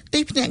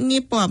ទីភ្នាក់ងា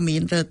រព័ត៌មា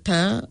ន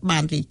Reuters បា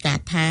នរាយការ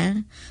ណ៍ថា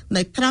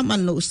នៅក្រោមអ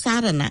នុសា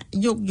រណៈ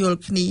យោគយល់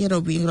គ្នារ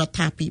វាងរដ្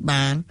ឋាភិ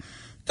បាល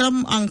ក្រុម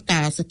អង្គ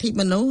ការសិទ្ធិ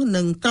មនុស្ស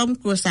និងក្រុម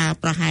គ្រួសារ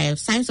ប្រហែល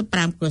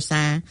45គ្រួ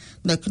សារ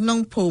នៅក្នុង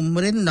ភូ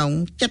មិរិននង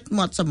ជិត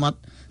មាត់សមុទ្រ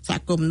សហ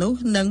គមន៍នោះ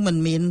នឹងមិន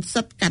មាន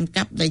សិទ្ធិកាន់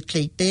កាប់ដីធ្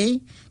លីទេ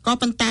ក៏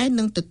ប៉ុន្តែ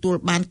នឹងទទួល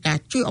បានការ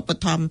ជួយឧប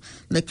ត្ថម្ភ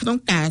នៅក្នុង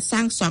ការ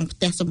សាងសង់ផ្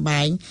ទះសម្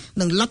បែង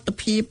និងលទ្ធ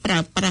ភាពប្រើ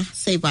ប្រាស់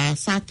សេវា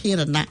សាធា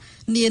រណៈ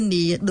នា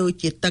នាដូច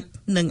ជាទឹក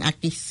និងអ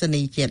គ្គិស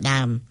នីជា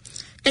ដើម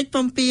កិច្ចព្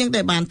រមព្រៀង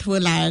ដែលបានធ្វើ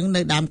ឡើង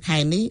នៅដើមខែ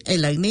នេះឥ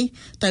ឡូវនេះ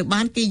ត្រូវ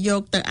បានគេយ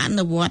កទៅអ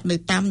នុវត្តនៅ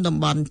តាមតំ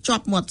បន់ជា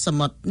ប់មាត់ស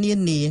មុទ្រនា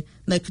នា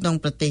នៅក្នុង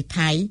ប្រទេស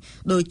ថៃ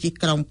ដូចជា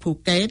ក្រុងភូ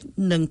កេត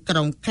និងក្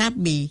រុងក្រា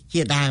ប៊ី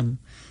ជាដើម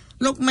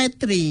លោកមេ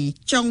ត្រី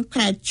ចុងក្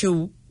រែតជូ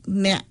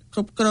អ្នកគ្រ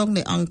ប់គ្រង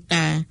នៃអង្គ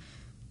ការ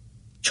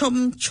ឈុំ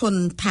ឈុន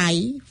ថៃ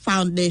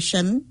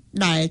Foundation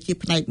ដែលជា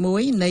ផ្នែកមួ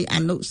យនៃអ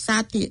នុ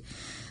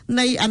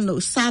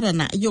សារ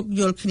ណៈយោគ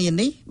យល់គ្នា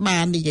នេះបា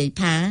ននិយាយ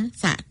ថា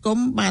សហគម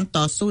ន៍បានត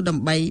ស៊ូដើ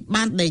ម្បី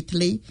បានដីធ្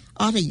លី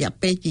អស់រយៈ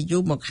ពេលជាយូ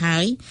រមកហើ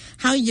យ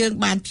យើង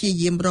បានព្យា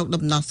យាមរក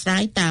ដំណោះស្រា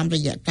យតាមរ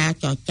យៈការ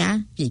ចរចា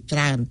ជាច្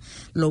រើន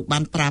លោកបា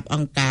នប្រាប់អ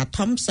ង្គការ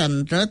Thomson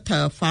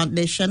Reuters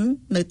Foundation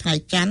នៅថ្ងៃ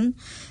ច័ន្ទ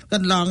ក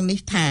ន្លងនេះ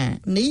ថា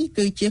នេះ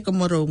គឺជាគ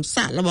ម្រោង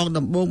សាកល្បង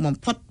ដំបូងបំ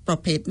ផុតប្រ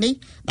ភេទនេះ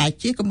ដែល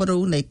ជាគំរូ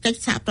នៃកិច្ច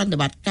សហប្រតិ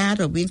បត្តិការ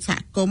រវាងសហ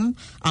គមន៍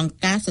អង្គ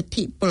ការសិទ្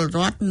ធិពលរ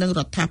ដ្ឋនិងរ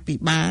ដ្ឋាភិ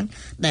បាល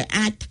ដែល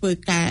អាចធ្វើ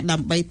ការដើ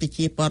ម្បីប្រ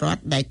ជាពលរដ្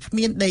ឋដែលគ្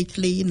មានដី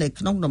ធ្លីនៅ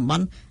ក្នុងតំប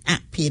ន់អ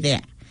ភិរ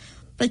ក្ស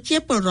ប្រជា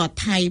ពលរដ្ឋ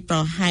ថៃប្រ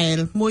ហែល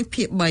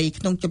 1/3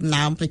 ក្នុងចំ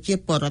ណោមប្រជា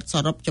ពលរដ្ឋស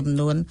រុបចំ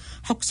នួន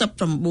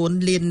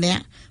69លាននា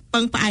ក់ពឹ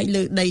ងផ្អែក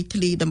លើដីធ្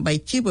លីដើម្បី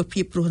ជីវ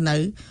ភាពរស់នៅ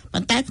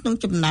ប៉ុន្តែក្នុង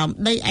ចំណោម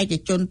ដីឯក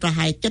ជនប្រ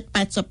ហែល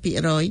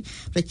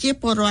 70% ប្រជា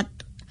ពលរដ្ឋ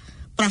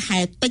ប្រហែ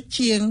លតិច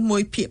ជាង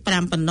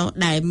 1/5 ប៉ុណ្ណោះ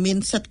ដែលមាន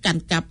សិទ្ធិកា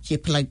ន់កាប់ជា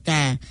ផ្លូវ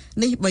ការ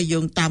នេះបើយោ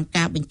ងតាម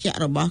ការបញ្ជាក់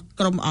របស់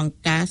ក្រុមអង្គ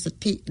ការសិ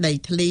ទ្ធិដី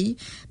ធ្លី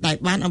ដែល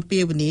បានអំពា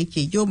វនាវ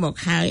ជាយូរមក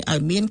ហើយឲ្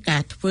យមានកា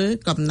រធ្វើ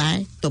កំណែ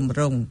ទម្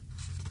រង់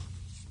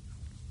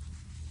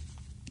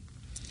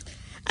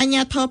អាជ្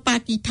ញាធរប៉ា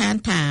គីស្ថាន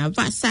ថា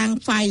វ៉ាក់សាំង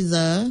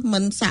Pfizer មិ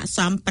នស័ក្តិស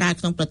មប្រើ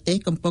ក្នុងប្រទេស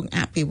កំពុងអ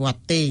ភិវឌ្ឍ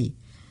ទេ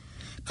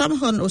ក្រុម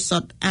ហ៊ុនឱស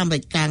ថអាមេ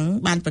រិក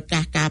បានប្រកា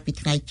សការពី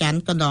ថ្ងៃច័ន្ទ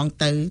កន្លង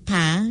ទៅ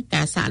ថា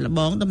ការសាកល្ប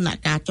ងដំណាក់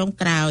កាលចុង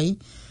ក្រោយ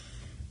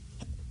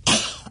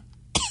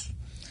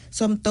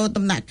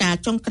ដំណាក់កាល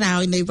ចុងក្រោ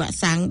យនៃវ៉ាក់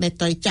សាំងដែល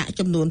ត្រូវចាក់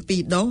ចំនួន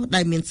2ដូស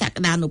ដែលមានស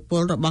ក្តានុព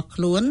លរបស់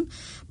ខ្លួន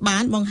បា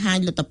នបង្ហាញ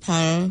លទ្ធផ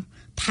ល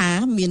ថា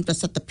មានប្រ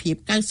សិទ្ធភាព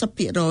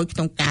 90% ក្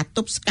នុងការទ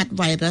ប់ស្កាត់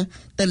វីរុស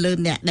ទៅលើ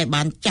អ្នកដែល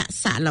បានចាក់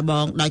សាកល្ប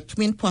ងដោយគ្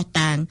មានភស្តុ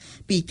តាង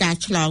ពីការ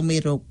ឆ្លងមេ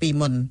រោគពី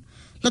មុន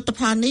លទ្ធ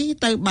ផលនេះ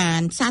ទៅបា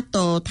នសាទ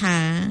រថា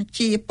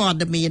ជាព័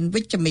ត៌មាន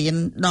វិជ្ជមាន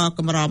ដ៏ក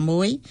ម្រ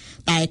មួយ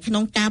តែក្នុ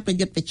ងការប្រ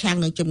យុទ្ធប្រឆាំង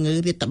នឹងជំងឺ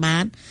រាតត្បា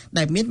ត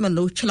ដែលមានម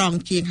នុស្សឆ្លង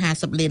ជាង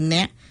50លាន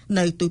នាក់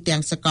នៅទូទាំ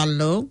ងសកល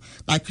លោក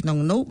ដោយក្នុង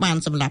នោះបាន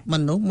សម្លាប់ម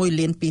នុស្ស1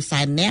លាន2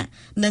សែននាក់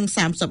និង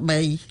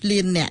33លា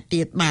ននាក់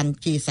ទៀតបាន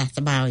ជាសះ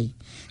ស្បើយ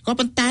ក៏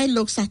ប៉ុន្តែ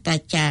លោកសាស្ត្រា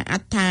ចារ្យអ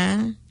ត្ថា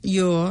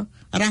យោ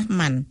រ៉ាហ្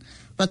មាន់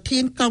ប្រធា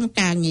នក្រុម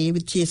ការងារ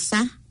វិទ្យា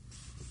សាស្ត្រ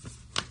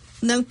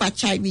និងបច្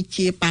ចេកវិទ្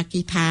យាប៉ា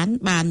គីស្ថាន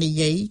បាននិ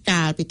យាយ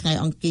កាលពីថ្ងៃ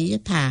អង្គារ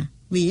ថា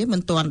វាមិ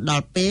នទាន់ដ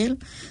ល់ពេល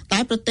តែ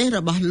ប្រទេសរ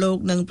បស់លោក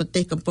និងប្រ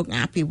ទេសកំពុងអ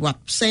ភិវឌ្ឍ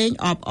ផ្សេង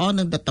អបអរ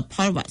នឹងលទ្ធផ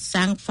លវ៉ាក់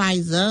សាំង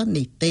Pfizer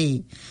នេះទេ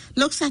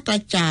លោកសាស្ត្រា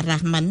ចារ្យរ៉ា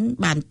ហ្មាន់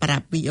បានប្រា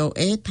ប់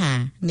VOA ថា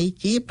នេះ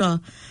ជាប្រ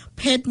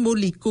ភេទម៉ូ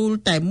លេគុល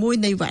តែមួយ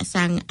នៃវ៉ាក់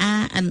សាំង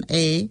RNA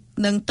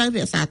នឹងទៅរ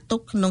ក្សាទុក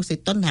ក្នុងសី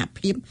តុណ្ហ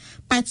ភាព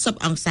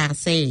80អង្សា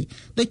សេ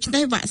ដូច្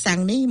នេះវ៉ាក់សាំង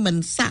នេះមិន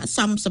ស័ក្តិស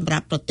មសម្រា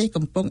ប់ប្រទេស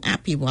កំពុងអ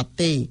ភិវឌ្ឍ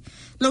ទេ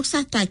លោកសា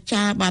ស្ត្រា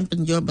ចារ្យបានប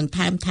ញ្យល់បន្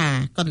ថែមថា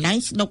កន្លែង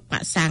ស្តុកវ៉ា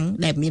ក់សាំង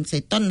ដែលមានសី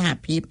តុណ្ហ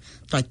ភាព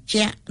ត្រ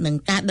ជាក់និង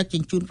ការដឹកជ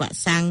ញ្ជូនវ៉ាក់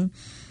សាំង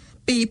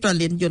ពីប្រ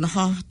លានយន្ត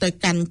ហោះទៅ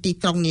កាន់ទី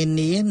ក្រុងនា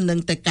នានិង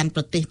ទៅកាន់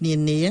ប្រទេសនា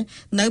នា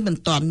នៅមិន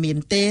ទាន់មាន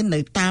ទេនៅ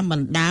តាមប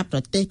ណ្ដាប្រ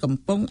ទេសកំ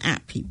ពុងអ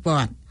ភិវ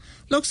ឌ្ឍ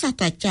លោកសាស្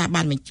ត្រាចារ្យ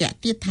បានបញ្ជាក់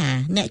ទៀតថា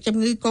អ្នកជំ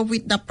ងឺ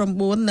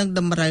COVID-19 នឹងត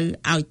ម្រូវ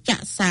ឲ្យចា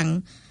ក់សាំង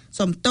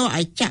សំទោ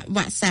ឲ្យចាក់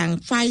វ៉ាក់សាំង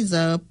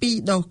Pfizer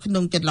 2ដូសក្នុ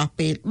ងចន្លោះ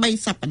ពេល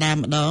3សប្តាហ៍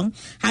ម្ដង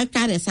ហើយ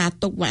ការរក្សា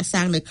ទុកវ៉ាក់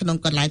សាំងនៅក្នុង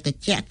កន្លែងត្រ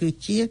ជាក់គឺ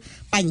ជា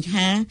បញ្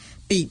ហា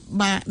ពិ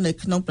បាកនៅ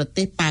ក្នុងប្រ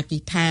ទេសប៉ាគី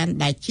ស្ថាន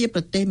ដែលជាប្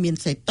រទេសមាន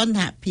សីតុណ្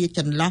ហភាពច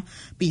ន្លោះ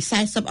ពី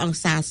40អង្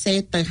សាសេ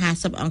ទៅ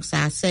50អង្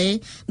សាសេ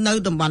នៅ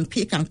តំបន់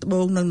ភាគខាងត្បូ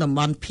ងនិងតំប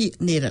ន់ភាគ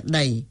និរ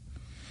តី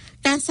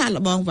ការសាក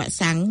ល្បងវ៉ាក់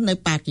សាំងនៅ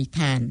ប៉ាគីស្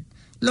ថាន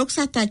លោក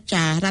សាស្ត្រា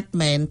ចារ្យរ៉ាត់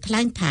មែនថ្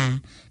លែងថា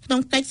ក្នុ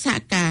ងកិច្ចសហ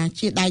ការ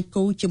ជាដៃ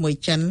គូជាមួយ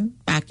ចិន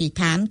ប៉ាគីស្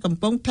ថានកំ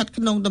ពុងស្ថិត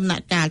ក្នុងដំណា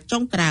ក់កាលចុ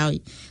ងក្រោយ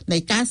នៃ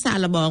ការសាក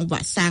ល្បង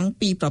វ៉ាក់សាំង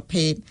ពីរប្រ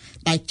ភេទ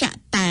ដែលចាក់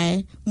តែ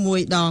មួ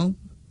យដង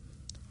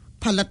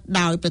ផលិត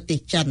ដោយប្រទេស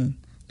ចិន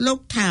លោក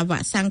ថាវ៉ា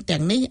ក់សាំងទាំ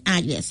ងនេះអា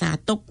ចរក្សា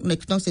ទុកនៅ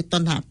ក្នុងសីតុ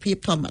ណ្ហភាព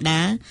ធម្ម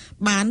តា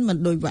បានមិន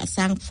ដូចវ៉ាក់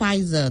សាំង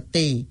Pfizer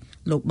ទេ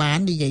លោកបាន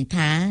និយាយ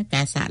ថា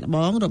ការសាកល្ប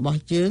ងរបស់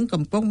យើង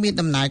កំពុងមាន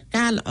ដំណើរ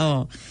ការល្អ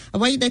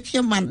អ្វីដែលខ្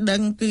ញុំបានដឹ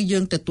ងគឺយើ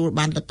ងទទួល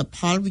បានលទ្ធផ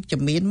លវិជ្ជ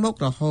មានមក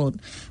រហូត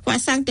វ៉ា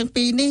ក់សាំងទាំង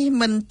ពីរនេះ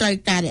មិនត្រូវ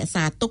ការរក្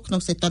សាទុកក្នុ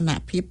ងសីតុណ្ហ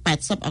ភាព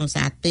80អង្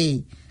សាទេ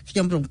ខ្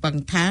ញុំរំពឹង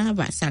ថា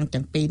វ៉ាក់សាំង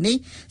ទាំងពីរនេះ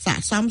ស័ក្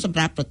តិសមសម្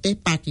រាប់ប្រទេស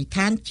ប៉ាគីស្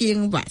ថានជាង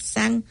វ៉ាក់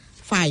សាំង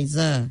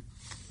Pfizer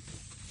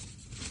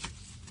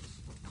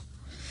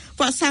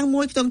វ៉ាក់សាំង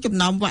មួយក្នុងចំ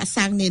ណោមវ៉ាក់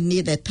សាំងនានា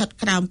ដែលស្ថិត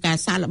ក្រោមការ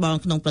សាកល្បង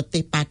ក្នុងប្រទេ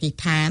សប៉ាគី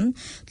ស្ថាន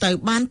ត្រូវ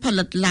បានផ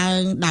លិតឡើ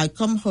ងដោយ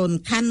ក្រុមហ៊ុន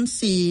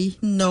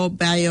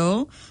Bio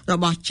រ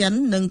បស់ចិន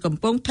និងកំ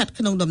ពុងស្ថិត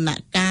ក្នុងដំណា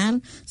ក់កាល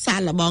សាក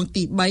ល្បង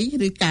ទី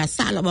3ឬការ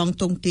សាកល្បង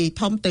ទង់ទាយ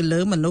ធំទៅលើ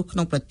មនុស្សក្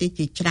នុងប្រទេស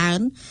ជាច្រើន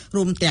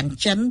រួមទាំង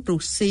ចិន រុ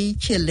ស្ស៊ី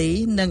ឈីលី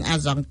និងអា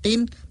ហ្សង់ទីន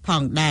ផ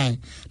ងដែរ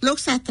លោក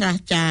សាស្ត្រា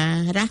ចារ្យ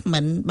រ៉ាស់មិ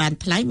នបាន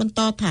ថ្លែងបន្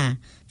តថា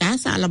ការ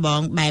សាកល្ប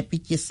ងបែបវិ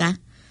ទ្យាសាស្ត្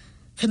រ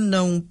ក្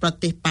នុងប្រ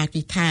ទេសប៉ា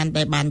គីស្ថាន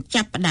ដែលបាន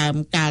ចាប់ផ្ដើម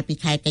កាលពី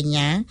ខែកញ្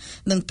ញា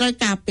នឹងត្រូវ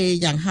ការពេល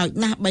យ៉ាងហោច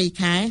ណាស់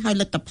3ខែហើយ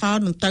លទ្ធផល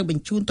នឹងត្រូវប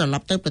ញ្ជូនត្រឡ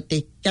ប់ទៅប្រទេ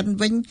សចិន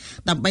វិញ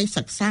ដើម្បី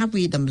សិក្សា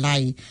វិតម្លៃ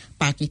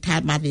ប៉ាគីស្ថាន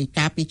បានរាយ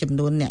ការណ៍ពីចំ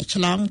នួនអ្នក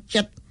ឆ្លង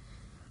ជិត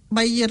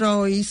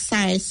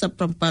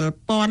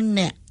347,000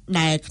 នាក់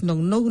ដែលក្នុង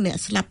នោះអ្នក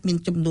ស្លាប់មាន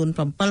ចំនួន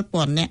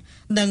 7,000 នាក់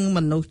និងម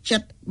នុស្សជិ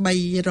ត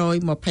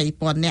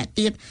320,000 នាក់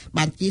ទៀត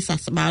បានជាសះ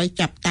ស្បើយ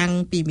ចាប់តាំង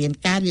ពីមាន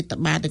ការរាត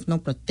ត្បាតនៅក្នុង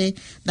ប្រទេស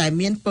ដែល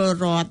មានពល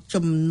រដ្ឋ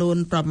ចំនួន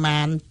ប្រមា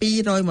ណ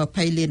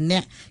220លាននា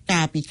ក់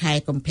កាលពីខែ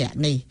កុម្ភៈ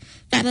នេះ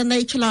ករណី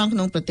ឆ្លងក្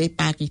នុងប្រទេស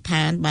ប៉ាគីស្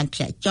ថានបានធ្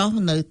លាក់ចុះ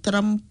នៅត្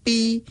រឹម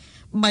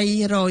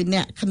300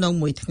នាក់ក្នុង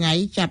មួយថ្ងៃ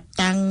ចាប់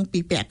តាំងពី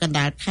ពាក់កណ្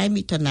ដាលខែ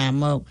មិថុនា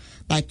មក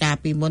តែកាល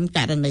ពីមុនក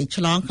រណី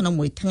ឆ្លងក្នុង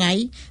មួយថ្ងៃ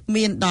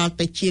មានដល់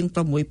ទៅជាង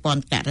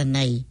 6,000 ករ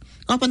ណី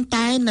ក៏ប៉ុន្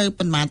តែនៅ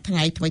ប៉ុន្មានថ្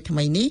ងៃថ្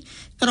មីៗនេះ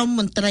ក្រម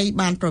មន្ត្រី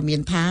បានប្រមាន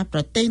ថាប្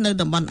រទេសនៅ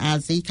តំបន់អា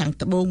ស៊ីខាង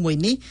ត្បូងមួយ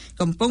នេះ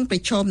កំពុងប្រ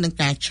ឈមនឹង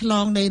ការឆ្ល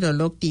ងនៃរ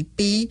លកទី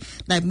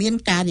2ដែលមាន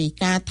ការរាយ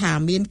ការណ៍ថា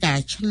មានការ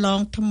ឆ្លង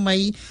ថ្មី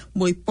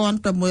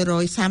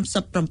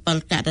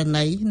 1,637 ករ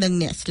ណីនិង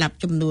អ្នកស្លាប់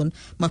ចំនួន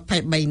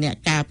23នាក់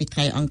កាលពីថ្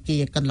ងៃអង្គា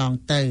រកន្លង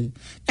ទៅ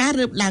ការ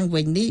រើបឡើង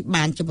វិញនេះ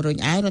បានជំរុញ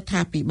ឲ្យរដ្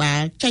ឋាភិបា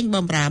លចេញប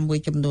ម្រាមមួយ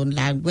ចំនួន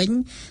ឡើងវិញ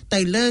ទៅ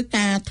លើ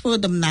ការធ្វើ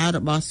ដំណើររ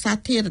បស់សា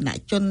ធារណ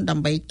ជនដើ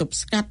ម្បីទប់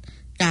ស្កាត់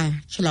ការ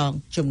ឆ្លង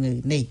ជំងឺ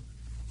នេះ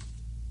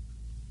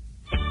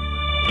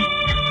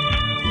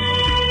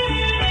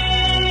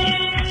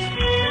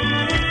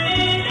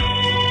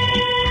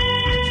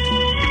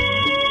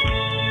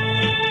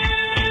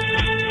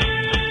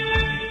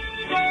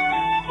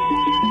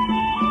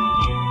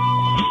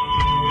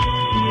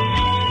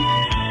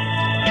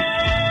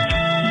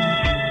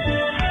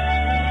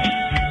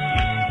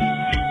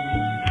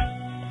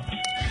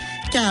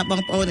ប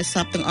ងប្អូនអ្នកស្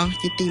ដាប់ទាំងអស់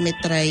ជាទីមេ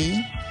ត្រី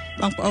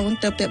បងប្អូន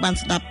ទើបតែបាន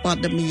ស្ដាប់ព័ត៌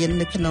មាន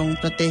នៅក្នុង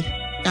ប្រទេស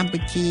កម្ពុ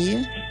ជា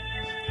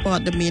ព័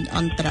ត៌មានអ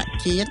ន្តរ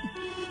ជាតិ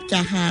ចា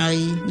ស់ហើយ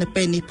នៅ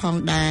ពេលនេះផង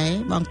ដែរ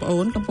បងប្អូ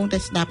នកំពុងតែ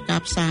ស្ដាប់កា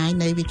រផ្សាយ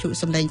នៃវិទ្យុ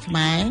សំឡេងខ្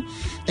មែរ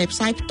ដែលផ្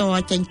សាយផ្ទា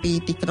ល់ចេញពី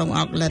ទីក្រុង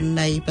អូកឡែន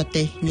នៃប្រ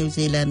ទេសញូហ្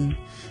សេឡង់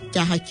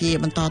ចាស់ហើយជា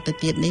បន្តទៅ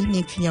ទៀតនេះ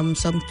នាងខ្ញុំ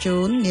សូមជូ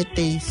ននា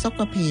ទីសុខ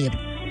ភាព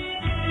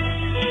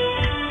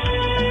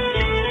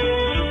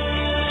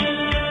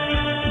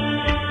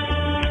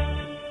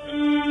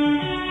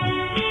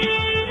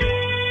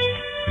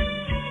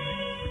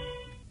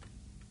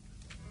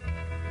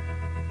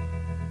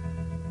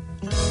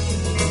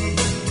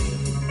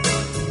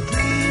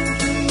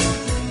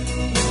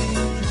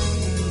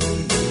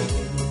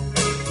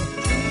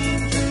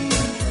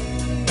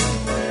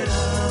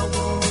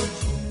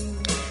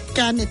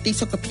នីតិ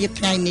សុខភាព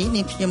ថ្ងៃនេះ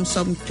នាងខ្ញុំ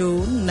សូមជូ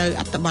ននៅ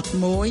អត្ថបទ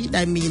មួយ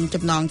ដែលមាន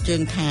ចំណងជើ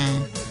ងថា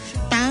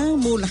តើ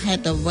មូលហេ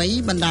តុអ្វី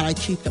បណ្ដាលឲ្យ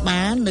ឈឺក្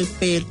បាលនៅ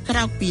ពេលក្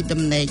រោកពី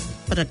ដំណេក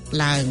ព្រឹក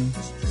ឡើង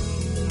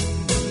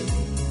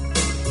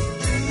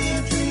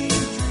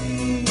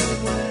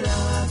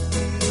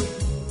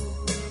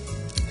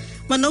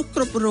មនុស្ស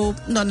គ្រប់រូប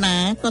នរណា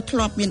ក៏ធ្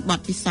លាប់មានបទ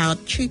ពិសោធ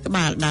ន៍ឈឺក្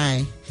បាលដែរ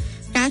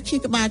ការឈឺ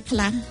ក្បាលខ្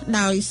លះ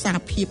ដោយសារ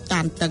ភាព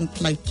តានតឹង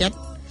ផ្លូវចិត្ត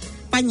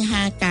បញ្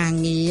ហាការ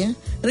ងារ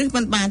ឬ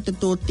មិនបានទ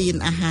ទួលទាន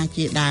អាហារ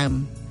ជាដើម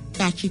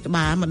ការឈឺក្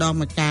បាលម្ដង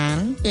ម្កាល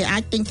គេអា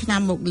ចទិញថ្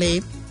នាំមកលេ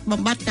បបំ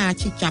បត្តិការ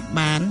ឈឺចាប់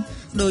បាន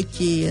ដូច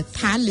ជា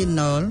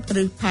Tylenol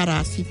ឬ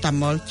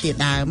Paracetamol ជា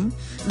ដើម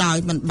ដោយ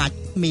មិនបាច់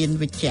មាន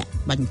វេជ្ជ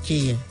បញ្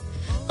ជា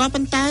ក៏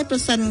ប៉ុន្តែប្រ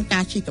សិនកា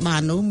រឈឺក្បាល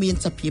នោះមាន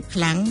សភាព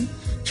ខ្លាំង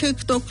ឈឺ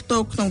ខ្ទោ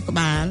កក្នុងក្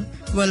បាល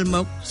វិល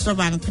មុខស្រ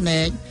វាំងភ្នែ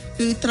ក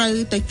គឺត្រូវ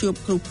ទៅជួប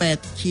គ្រូពេទ្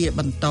យជាប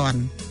ន្ទាន់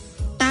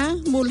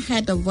មូលហេ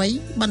តុអ្វី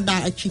បណ្ដាល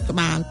ឲ្យឈឺក្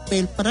បាលពេ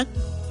លព្រឹក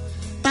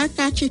តើ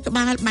ការឈឺក្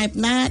បាលបែប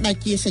ណាដែល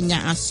ជាសញ្ញា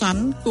អាសន្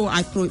នគួរ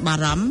ឲ្យព្រួយបា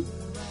រម្ភ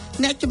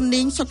អ្នកជំ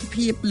នាញសុខ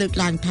ភាពលើក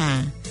ឡើងថា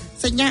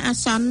សញ្ញាអា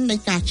សន្ននៃ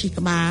ការឈឺ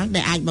ក្បាល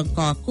ដែលអាចបង្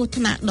កគ្រោះ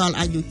ថ្នាក់ដល់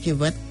អាយុជី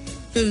វិត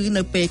គឺ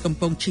នៅពេលកំ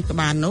ពុងឈឺក្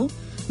បាលនោះ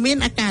មាន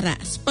អាការៈ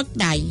ស្ពឹក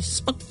ដៃ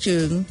ស្ពឹកជើ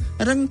ង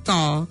រឹងក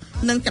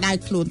និងក្តៅ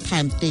ខ្លួនថែ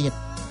មទៀត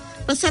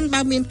ប្រសិនបើ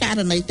មានក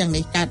រណីទាំង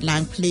នេះកើតឡើ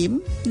ងភ្លាម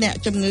អ្នក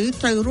ជំងឺ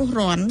ត្រូវរុះ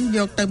រាន់យ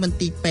កទៅមន្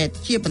ទីរពេទ្យ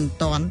ជាបន្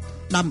ទាន់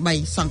ដើម្បី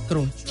សង្គ្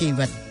រោះជី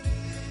វិត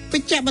វិ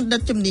ជ្ជបណ្ឌិ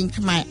តជំនាញ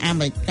ខ្មែរអា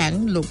មេរិកាំង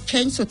លោក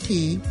ឆេងសុ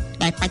ធី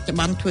ដែលបច្ចុប្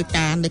បន្នធ្វើ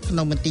ការនៅក្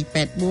នុងមន្ទីរ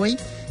ពេទ្យមួយ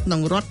ក្នុ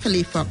ងរដ្ឋ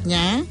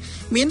California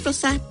មានប្រ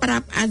សាសន៍ប្រា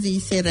ប់អាស៊ី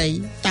សេរី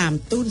តាម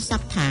ទូរស័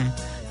ព្ទថា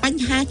ប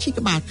ញ្ហាឈឺ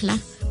ក្បាលខ្លះ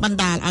បណ្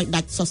ដាលឲ្យ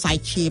ដាច់សរសៃ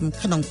ឈាម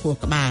ក្នុងខួរ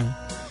ក្បាល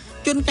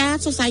ជួនកាល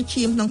សរសៃ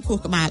ឈាមក្នុងខួរ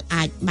ក្បាល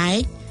អាចបែ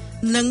ក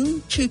និង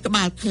ឈឺក្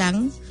បាលខ្លាំង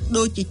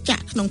ដូចជាចា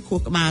ក់ក្នុងខួរ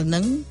ក្បាលនឹ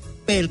ង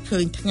ពេលឃើ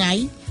ញថ្ងៃ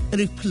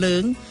ឬភ្លើ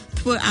ង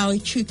ធ្វើឲ្យ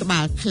ឈឺក្បា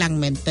លខ្លាំង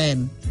មែនទែន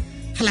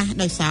ខ្លះ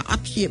ដោយសារអ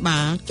ត់ព្យាបា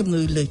លជំ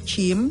ងឺលើ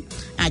ឈាម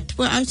អាចធ្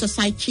វើឲ្យសរ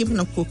សៃឈាមក្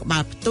នុងខួរក្បា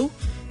លផ្ទុះ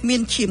មា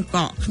នឈាមក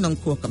កក្នុង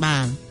ខួរក្បា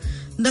ល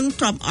និង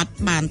ទ្រាំអត់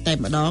បានតែ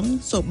ម្ដង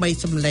សូម្បី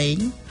សំឡេង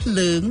ភ្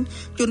លើង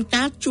ជួន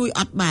កាលជួយ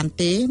អត់បាន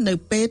ទេនៅ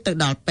ពេលទៅ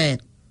ដល់ពេទ្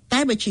យតែ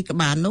បើឈឺក្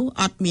បាលនោះ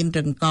អត់មាន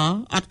រឹងក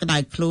អត់ក្តៅ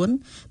ខ្លួន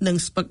និង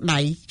ស្ពឹកដៃ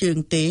ជើង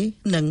ទេ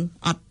និង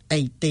អត់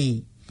អីទេ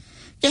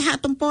គេហ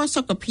ទំព័រ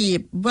សុខភាព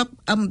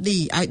WebMD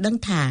ឲ្យដឹង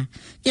ថា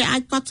គេអា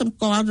ចកត់សម្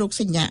គាល់រោគ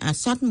សញ្ញាអា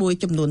សត់មួយ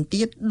ចំនួន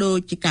ទៀតដូច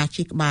ជាការ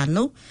ឈឺក្បាល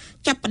នោះ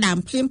ចាប់ផ្ដើម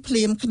ភ្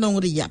លាមក្នុង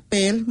រយៈ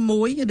ពេល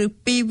1ឬ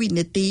2វិ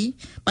នាទី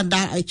បណ្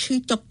ដាលឲ្យឈឺ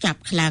ចុកចាប់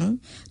ខ្លាំង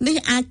នេះ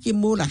អាចជា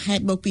មូលហេ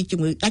តុមកពីជំ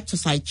ងឺដាច់សរ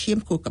សៃឈាម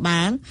ខួរក្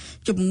បាល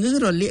ជំងឺ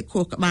រលាក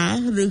ខួរក្បាល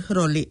ឬរ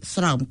លាក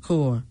ស្រោម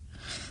ខួរ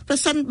ប្រ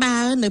សិនបើ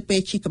នៅពេ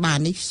លឈឺក្បាល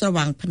នេះស្រ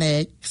វាំងភ្នែ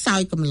កខ្សោ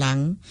យកម្លាំង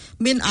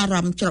មានអារ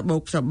ម្មណ៍ច្របូ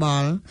កច្រប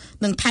ល់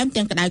និងថែម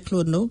ទាំងក្តៅខ្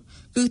លួននោះ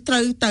គឺត្រូ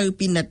វទៅ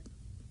ពិនិត្យ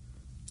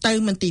ទៅ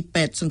មន្ទីរ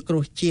ពេទ្យសង្គ្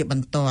រោះជាប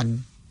ន្ទាន់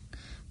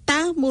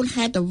តើមូល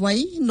ហេតុអ្វី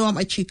នាំ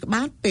ឲ្យឈឺក្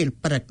បាលពេល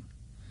ព្រឹក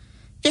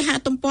គេហ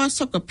ទំព័រ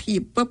សុខភាព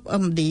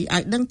WebMD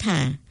ឲ្យដឹងថា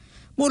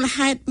មូល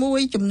ហេតុមួយ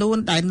ចំនួន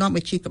ដែលនាំ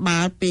ឲ្យឈឺក្បា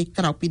លពេល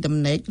ក្រោកពីដំ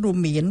ណេករួម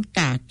មាន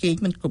ការគេង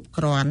មិនគ្រប់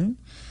គ្រាន់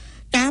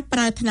ការប្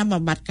រើថ្នាំ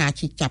បំបាត់ការ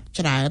ឈឺចាប់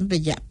ច្រើនរ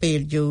យៈពេល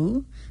យូរ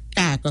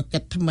ការកកិ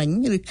តធ្មេញ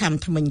ឬខាំ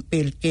ធ្មេញពេ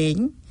លគេង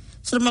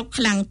ស្រមុក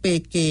ខ្លាំងពេល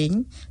គេង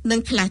និង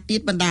ខ្លះទៀត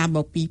បណ្ដាលម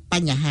កពីប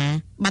ញ្ហា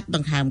បាត់ដ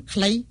ង្ហើមខ្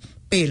លី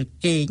ពេល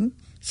គេង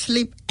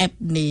sleep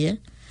apnea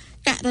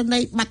ករណី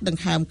បាត់ដ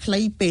ង្ហើមខ្លី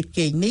ពេល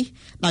គេងនេះ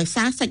ដោយ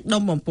សារសាច់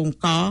ដុំបំពង់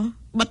ក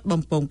បិទ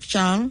បំពង់ខ្យ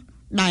ល់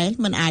ដែល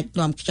មិនអាច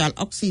នាំខ្យល់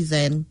អុកស៊ីហ្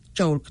សែន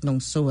ចូលក្នុង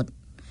សួត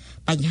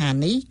បញ្ហា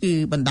នេះគឺ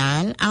បណ្ដា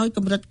លឲ្យក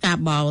ម្រិតកា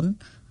បូន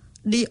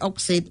ឌីអុក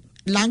ស៊ីត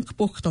ឡើងខ្ព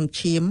ស់ក្នុង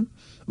ឈាម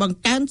បង្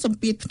កើនសម្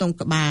ពាធក្នុង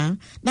ក្បាល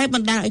ដែលប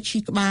ណ្ដាលឲ្យឈឺ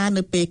ក្បាល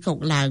នៅពេលក្រោក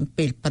ឡើង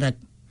ពេលព្រឹក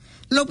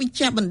លោកវិជ្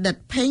ជបណ្ឌិត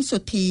ផេងសុ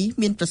ធី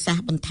មានប្រសាស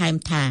ន៍បន្ថែម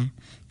ថា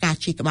ការ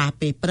ឈឺក្បាល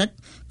ពេលព្រឹក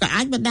ក៏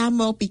អាចបណ្ដាល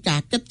មកពីកា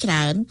រគិតច្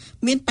រើន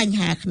មានបញ្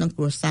ហាក្នុង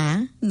គ្រួសារ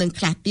និង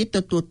ខ្លះទៀតទ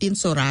ទួលទាន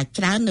សូរ៉ា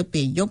ច្រើននៅ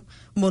ពេលយប់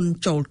មុន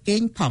ចូលគេ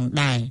ងផង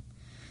ដែរ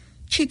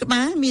ឈឺក្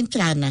បាលមាន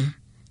ច្រើនណាស់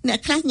អ្នក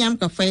ខ្លះញ៉ាំ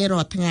កាហ្វេរា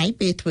ល់ថ្ងៃ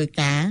ពេលធ្វើ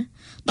ការ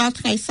ដល់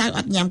ថ្ងៃសៅរ៍អ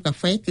ត់ញ៉ាំកា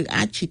ហ្វេគឺ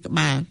អាចឈឺក្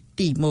បាល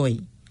ទី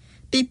1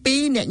ទី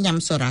2អ្នកញ៉ាំ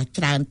សូរ៉ា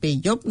ច្រើនពេល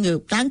យប់ងើប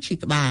ឡើងឈឺ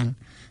ក្បាល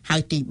ហើ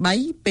យទី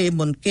3ពេល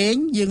មុនគេង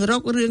យើងរ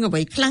ករឿងអ្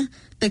វីខ្លះ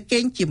ទៅគេ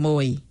ងជាមួ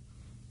យ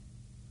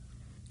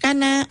កាល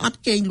ណាអត់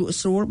គេងលក់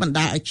ស្រួលបណ្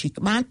ដាលឲ្យឈឺ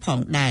ក្បាលផង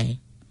ដែរ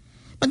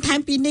បន្ថែម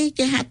ពីនេះ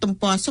គេហទំ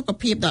ព័រសុខ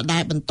ភាពដដែ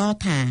លបន្ត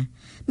ថា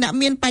អ្នក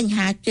មានបញ្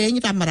ហាគេង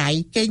រ៉ាំរ៉ៃ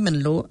គេងមិន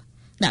លក់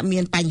អ្នកមា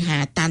នបញ្ហា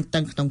តានតឹ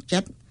ងក្នុងចិ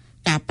ត្ត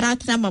ការប្រើ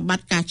ថ្នាំបំបា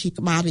ត់ការឈឺ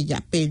ក្បាលរ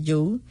យៈពេល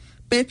យូរ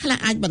ពេលខ្លះ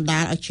អាចបណ្ដា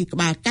លឲ្យឈឺក្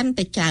បាលកាន់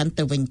តែច្រើន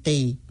ទៅវិញទេ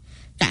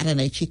ករ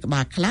ណីឈឺក្បា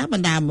លខ្លះប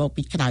ណ្ដាលមក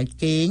ពីខ្នើយ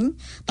គេង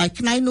តែ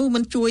ខ្នើយនោះមិ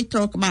នជួយទ្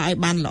រក្បាលឲ្យ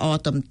បានល្អ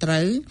ត្រឹមត្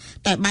រូវ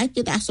តែបែរ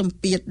ជាដាក់សម្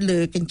ពាធលើ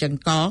កញ្ចឹង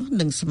ក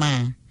និងស្មា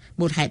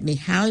មូលហេតុនេះ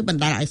ហើយប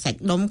ណ្ដាលឲ្យសាច់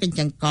ដុំកញ្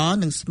ចឹងក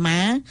និងស្មា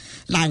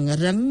ឡើង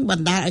រឹងប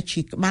ណ្ដាលឲ្យ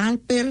ឈឺក្បាល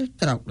ពេល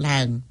ក្រោកឡើ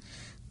ង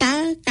តើ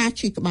ការ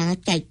ឈឺក្បាល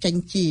ចែកចេញ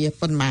ជា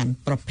ប៉ុន្មាន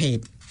ប្រភេទ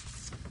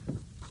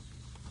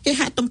គេ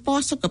ហទំព័រ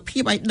សុខភា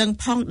ពឲ្យដឹង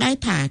ផងដែរ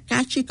ថាកា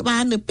រឈឺក្បា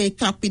លនៅពេល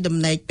ក្រោកពីដំ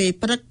ណេកពេល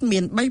ព្រឹកមា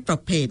ន3ប្រ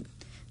ភេទ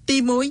ទី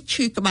1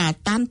ឈឺក្បាល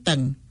តានតឹ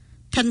ង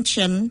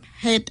tension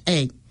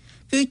headache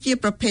គឺជា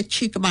ប្រភេទ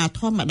ឈឺក្បាល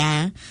ធម្មតា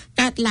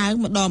កើតឡើង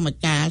ម្ដងម្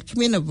កាលគ្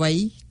មានអ្វី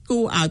គួ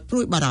រឲ្យព្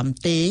រួយបារម្ភ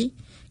ទេ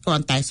គ្រា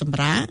ន់តែសម្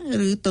រាក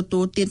ឬទទួ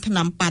លទានថ្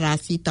នាំប៉ារ៉ា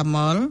ស៊ីតា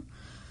មុល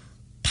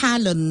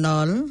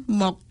Tylenol,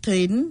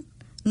 Motrin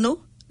នោះ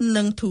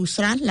នឹងធូរ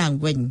ស្រាលឡើង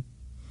វិញ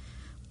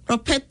ប្រ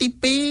ភេទទី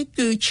2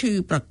គឺឈឺ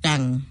ប្រកាំ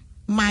ង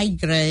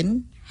migraine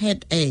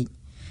headache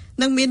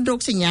នឹងមានរោគ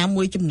សញ្ញា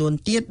មួយចំនួន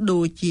ទៀតដូ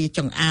ចជាច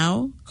ង្អោរ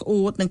ក្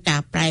អួតនិងកា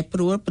រប្រែប្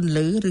រួលពន្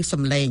លឺឬ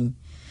សំឡេង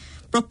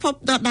ប្រភព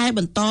ដដែលប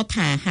ន្ត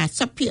ថា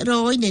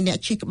 50% នៃអ្នក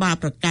ឈឺក្បាល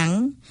ប្រកាំង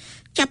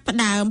ចាប់ផ្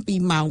ដើមពី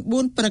ម៉ោង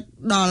 4 ព្រឹក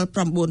ដល់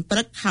 9 ព្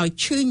រឹកហើយ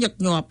ឈឺញឹក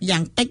ញាប់យ៉ា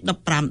ងតិច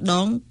15 ដ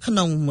ងក្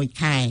នុងមួយ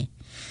ខែ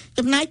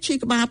ចំណែកឈឺ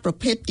ក្បាលប្រ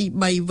ភេទទី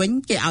3វិញ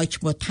គេឲ្យ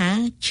ឈ្មោះថា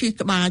ឈឺ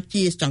ក្បាល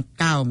ជាចង្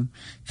កោម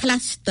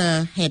cluster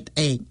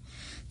headache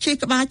ឈឺ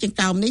ក្បាលចង្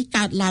កោមនេះ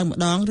កើតឡើងម្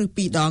ដងឬ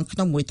2ដងក្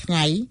នុងមួយថ្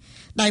ងៃ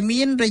ដែល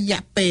មានរ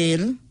យៈពេល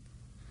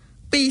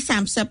ពី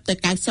30ទៅ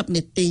90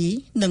នាទី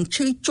និង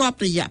ឈឺជាប់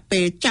រយៈពេ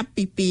លចាប់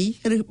ពី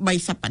2ឬ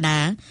3សប្តា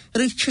ហ៍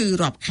ឬឈឺ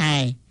រាប់ខែ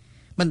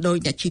មិនដូច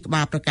អ្នកឈឺក្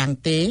បាលប្រកាំង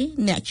ទេ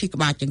អ្នកឈឺក្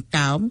បាលចង្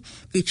កោម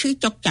គឺឈឺ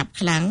ចុកចាប់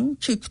ខ្លាំង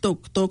ឈឺខ្ទោ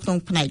កក្នុង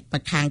ផ្នែក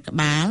ម្ខាងក្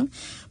បាល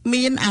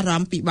មានអារ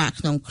ម្មណ៍ពិបាក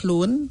ក្នុងខ្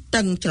លួន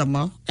តឹងច្រ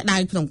មុះក្តៅ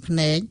ក្នុងភ្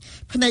នែ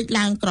ក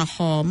ឡើងក្រហ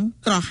ម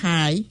ក្រ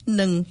ហាយ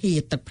និងហៀ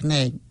ទឹកភ្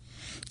នែក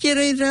ជា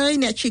រឿយៗ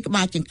អ្នកឈឺក្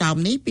បាលចង្កោម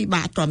នេះពិ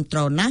បាកទ្រាំទ្រ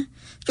ណាស់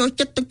ចូល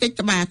ចិត្តទង្គិច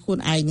ក្បាលខ្លួន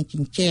ឯងនឹងជ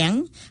ញ្ជាំង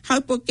ហើយ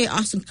ពួកគេអ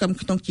ស់សង្ឃឹម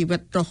ក្នុងជីវិ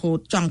តរហូត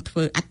ចង់ធ្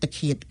វើអត្ត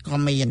ឃាតក៏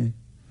មាន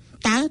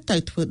តើត្រូ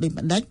វធ្វើដូច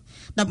ម្ដេច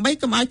ដើម្បី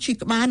កុំឲ្យឈឺ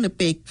ក្បាលនៅ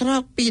ពេលក្រោ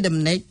កពីដំ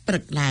ណេកព្រឹ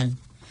កឡើង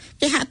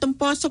គេហទំ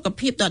ព័រសុខ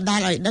ភាពដដែល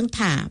ឲ្យដឹង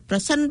ថាប្រ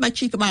សិនបើ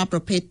ឈឺក្បាលប្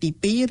រភេទទី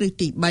2ឬ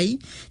ទី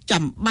3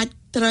ចាំបាច់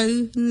ត្រូវ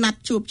ណាត់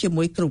ជួបជា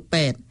មួយគ្រូ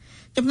ពេទ្យ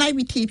ចំណែក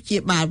វិធីព្យា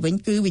បាលវិញ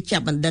គឺវិជ្ជ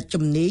បណ្ឌិត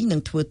ជំនាញនឹ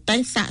ងធ្វើតេ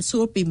ស្តសាកសួ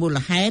រពីមូល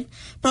ហេតុ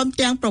ព្រម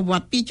ទាំងប្រវ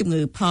ត្តិពីជំ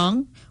ងឺផង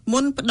មុ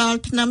នផ្ដល់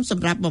ថ្នាំស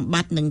ម្រាប់បំប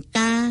ត្តិនឹង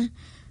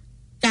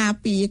ការ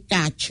ពារ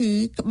ការឈឺ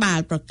ក្បាល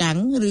ប្រកាំង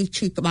ឬ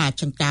ឈឺក្បាល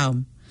ចង្កោម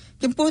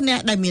ចំពោះអ្នក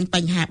ដែលមានប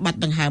ញ្ហាបាត់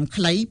ដង្ហើម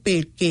ខ្លីពេ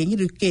លគេង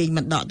ឬគេង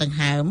មិនដកដង្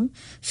ហើម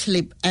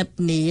sleep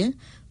apnea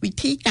វិ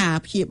ធីការ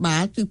ព្យាបា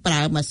លគឺប្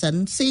រើម៉ាស៊ីន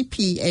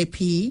CPAP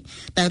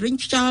ដែលរុញ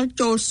ខ្យល់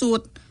ចូលសួ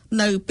ត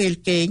នៅពេល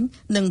គេង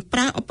និងប្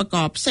រើឧបក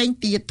រណ៍ផ្សេង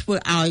ទៀតធ្វើ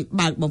ឲ្យ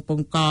បើកបំព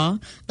ង់ក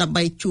ដើម្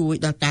បីជួយ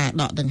ដល់ការ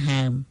ដកដង្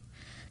ហើម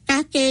កា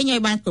រគេងឲ្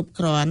យបានគ្រប់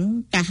គ្រាន់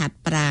ការហាត់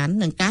ប្រាណ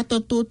និងការទ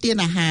ទួលទាន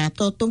អាហារ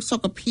ទ្រទ្រង់សុ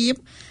ខភាព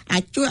អា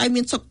ចជួយឲ្យ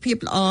មានសុខភាព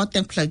ល្អ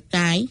ទាំងផ្លូវ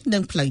កាយនិ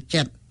ងផ្លូវ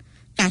ចិត្ត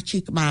ការឈឺ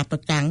ក្បាលប្រ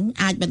កាំង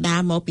អាចបណ្ដា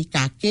លមកពី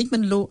ការគេងមិ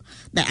នលក់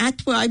ដែលអាច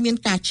ធ្វើឲ្យមាន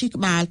ការឈឺ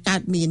ក្បាលកើ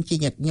តមានជា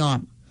ញឹកញា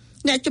ប់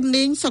អ្នកជំ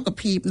នាញសុខ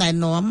ភាពណែ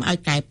នាំឲ្យ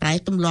កែប្រែ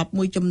ទម្លាប់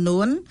មួយចំ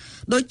នួន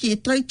ដូចជា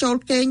ត្រូវចូល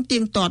គេងទៀ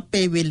ងទាត់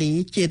ពេលវេលា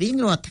ជារៀង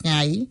រាល់ថ្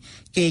ងៃ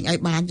គេងឲ្យ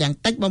បានយ៉ាង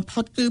តិចបំផុ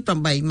តគឺ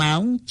8ម៉ោ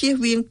ងជៀស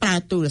វាងប្រើ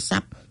ទូរស័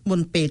ព្ទមុន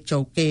ពេលចូ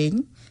លគេង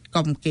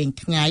កុំគេង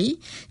ថ្ងៃ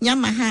ញ៉ាំ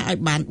អាហារឲ្យ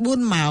បាន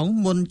4ម៉ោង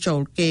មុនចូ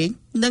លគេង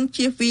និង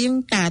ជៀសវាង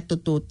ការទ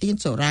ទួលទាន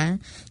សូរ៉ា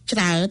ច្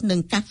រើននិង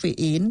កាហ្វេ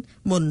អ៊ីន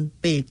មុន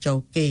ពេលចូល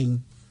គេង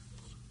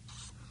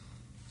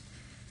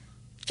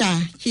ចា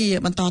ជា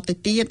បន្តទៅ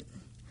ទៀត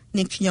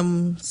នាងខ្ញុំ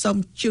សូម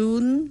ជូ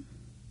ន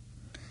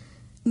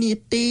នី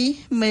តិ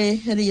មេ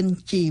រៀន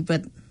ជីវិ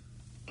ត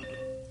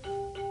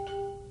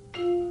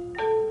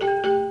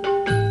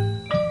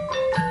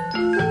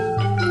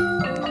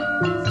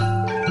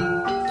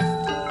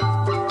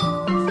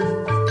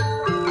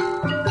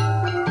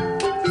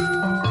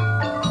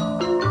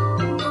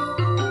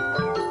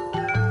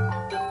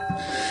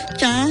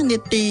នី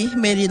តិ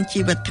មេរៀនជី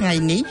វិតថ្ងៃ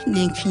នេះ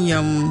នាងខ្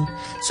ញុំ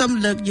សូម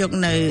លើកយក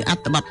នៅអ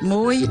ត្ថបទ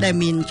មួយដែល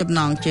មានចំណ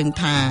ងជើង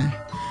ថា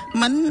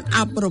មិនអ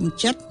ប់រំ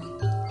ចិត្ត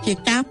ជា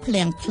ការភ្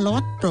លៀងភ្លា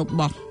ត់រ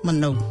បស់ម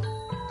នុស្ស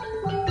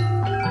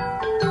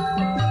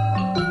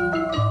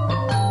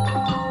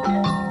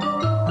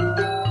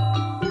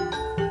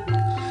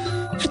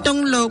ក្នុង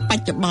លោកប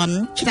ច្ចុប្បន្ន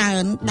ច្រើ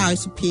នដោយ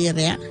សភា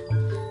រៈ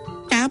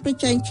ការប្រ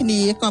ជែងគ្នា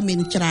ក៏មា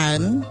នច្រើ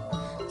ន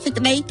សេច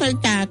ក្តីត្រូវ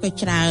ការក៏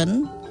ច្រើន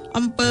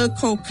អំពើ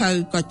ខុសខើ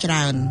ក៏ច្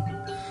រើន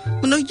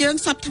មនុស្សយើង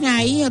សពថ្ងៃ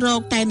រ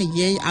កតែនិ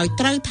យាយឲ្យ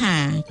ត្រូវថា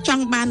ច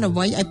ង់បានអ្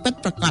វីឲ្យពិត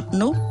ប្រាកដ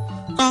នោះ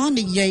ក៏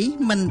និយាយ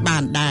មិនបា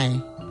នដែរ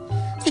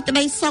សេចក្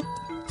តីសុខ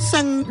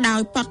សឹងដោ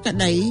យបក្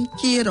តី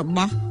ជារប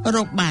ស់រ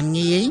កបាន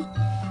ងាយ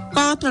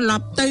ក៏ត្រឡ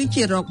ប់ទៅ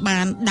ជារកបា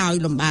នដោយ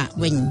លំបាក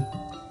វិញ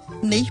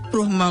នេះព្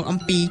រោះមកអំ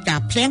ពីកា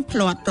រភ្លៀងភ្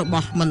លាត់រប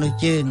ស់មនុស្ស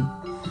យើង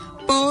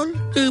ពោល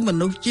គឺម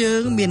នុស្សយើ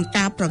ងមាន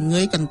ការប្រ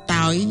ងើយកន្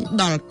តើយ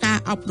ដល់ការ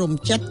អប់រំ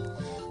ចិត្ត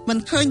មិន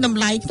ឃើញតម្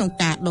លៃក្នុង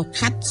ការដុស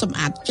ខាត់សម្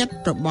អាតចិត្ត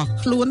របស់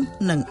ខ្លួន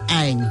នឹង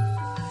ឯង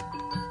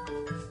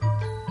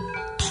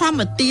ធម្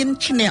មទាន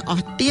ឈ្នះអ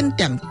ស់ទាន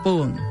ទាំងពួ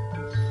ង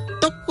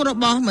ទុក្ខរ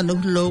បស់មនុ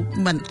ស្សលោក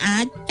មិនអា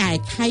ចកែ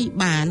ខៃ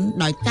បាន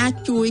ដោយការ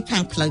ជួយខា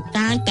ងផ្លូវ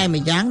កាយតែ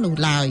ម្យ៉ាងនោះ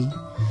ឡើយ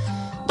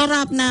ដ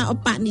រាបណាឧ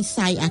បនិស្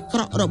ស័យអាក្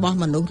រក់របស់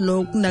មនុស្សលោ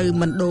កនៅ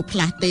មិនដូរផ្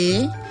លាស់ទេ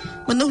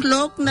មនុស្ស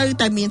លោកនៅ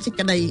តែមានសេច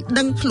ក្តី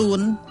ដឹងខ្លួន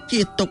ជា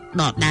ទុក្ខ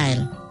ដដែល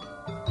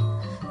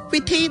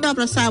វិធីដ៏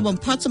ប្រសើរបំ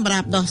ផុតសម្រា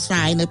ប់ដោះស្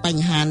រាយនៅប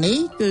ញ្ហានេះ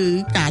គឺ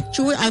ការ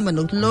ជួយឲ្យម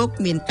នុស្សលោក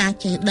មានការ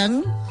ចេះដឹង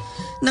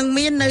និង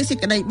មាននៅសេច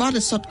ក្តីប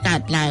រិសុទ្ធកើ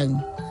តឡើង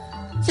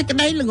សេចក្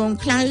តីល្ងង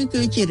ខ្លៅ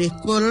គឺជាឫស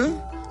គល់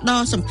ដ៏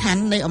សំខា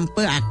ន់នៃអំ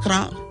ពើអាក្រ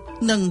ក់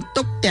និង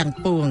ទុក្ខទាំង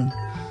ពួង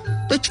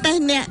ដូច្នេះ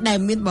អ្នកដែល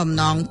មានបំ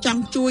ណងច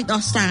ង់ជួយ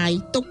ដោះស្រាយ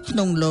ទុក្ខក្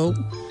នុងលោក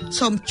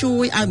សូមជួ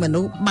យឲ្យម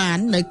នុស្សបាន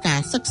នៅការ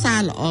សិក្សា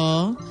ល្អ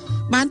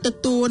បានទ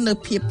ទួលនៅ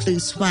ភាពភ្លឺ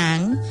ស្វាង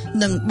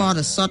និងប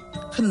រិសុទ្ធ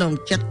ក្នុង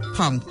ចិត្តផ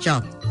ង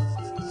ចុះ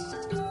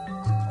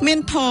មាន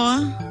ធម៌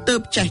ទើ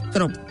បចេះ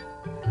គ្រប់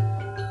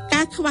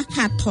ការខ្វះ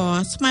ខាតធម៌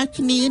ស្មើ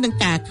គ្នានឹង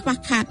ការខ្វះ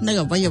ខាតនៅ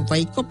អ្វី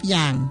ៗគ្រប់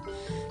យ៉ាង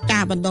កា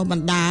របណ្ដុះប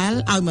ណ្ដាល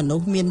ឲ្យមនុ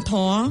ស្សមានធ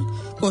ម៌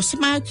ក៏ស្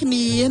មើគ្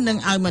នានឹង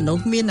ឲ្យមនុស្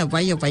សមានអ្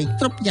វីៗ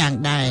គ្រប់យ៉ាង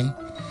ដែរ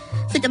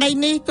សេចក្តី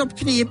នេះគ្រប់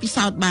គ្នាពិ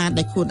សោធន៍បាន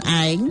ដោយខ្លួន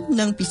ឯង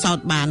និងពិសោធ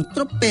ន៍បានគ្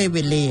រប់ពេល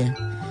វេលា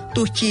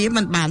ទោះជា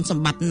មិនបានស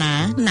ម្បត្តិ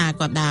ណា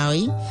ក៏ដោយ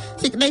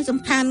សេចក្តីសំ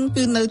ខាន់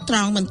គឺនៅត្រ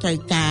ង់មិនត្រូវ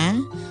ការ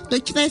ដូ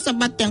ច្នេះសម្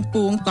បត្តិទាំង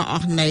ពួងក៏អ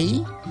ស់ន័យ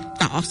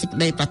ក៏អស់សេចក្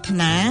តីប្រាថ្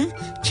នា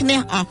ឈ្នះ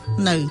អស់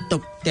នៅទុ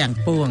ក្ខទាំង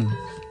ពួង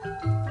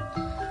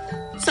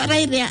ស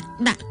រីរៈ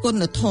ដាក់គុ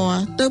ណធម៌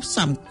ទើប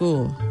សំគួ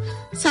រ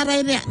សរី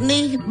រៈ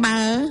នេះ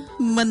បើ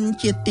មិន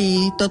ជាទី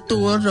ទ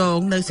ទួលរង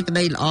នៅសេចក្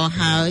តីល្អ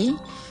ហើយ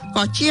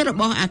ក៏ជារ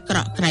បស់អាក្រ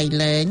ក់ក្រៃ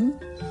លែង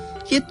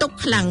ជាទុក្ខ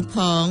ខ្លាំងផ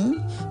ង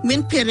មាន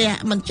ភារៈ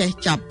មិនចេះ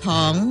ចប់ផ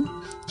ង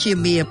ជា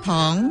មាផ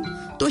ង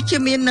ទោះជា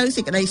មាននៅ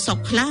សេចក្តីសុខ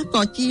ខ្លះ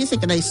ក៏ជាសេច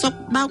ក្តីសុខ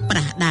បោកប្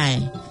រាស់ដែរ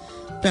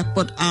ព្រះ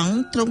ពុទ្ធអង្គ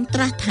ទ្រង់ត្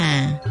រាស់ថា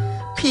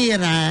ភា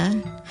រា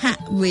ហ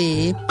វេ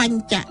ប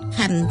ញ្ចខ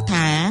ន្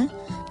ធា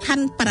ខ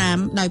ណ្ឌ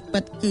5ដោយពិ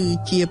តគឺ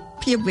ជា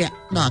ភាវៈ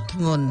ដ៏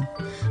ធ្ងន់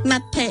ណ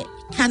ដ្ឋិ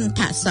ខន្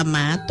ធស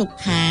មាទុក្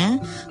ខា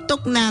ទុ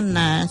ក្ខណា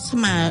នាស្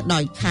មើដោ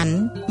យខណ្ឌ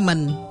មិន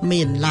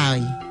មានឡើយ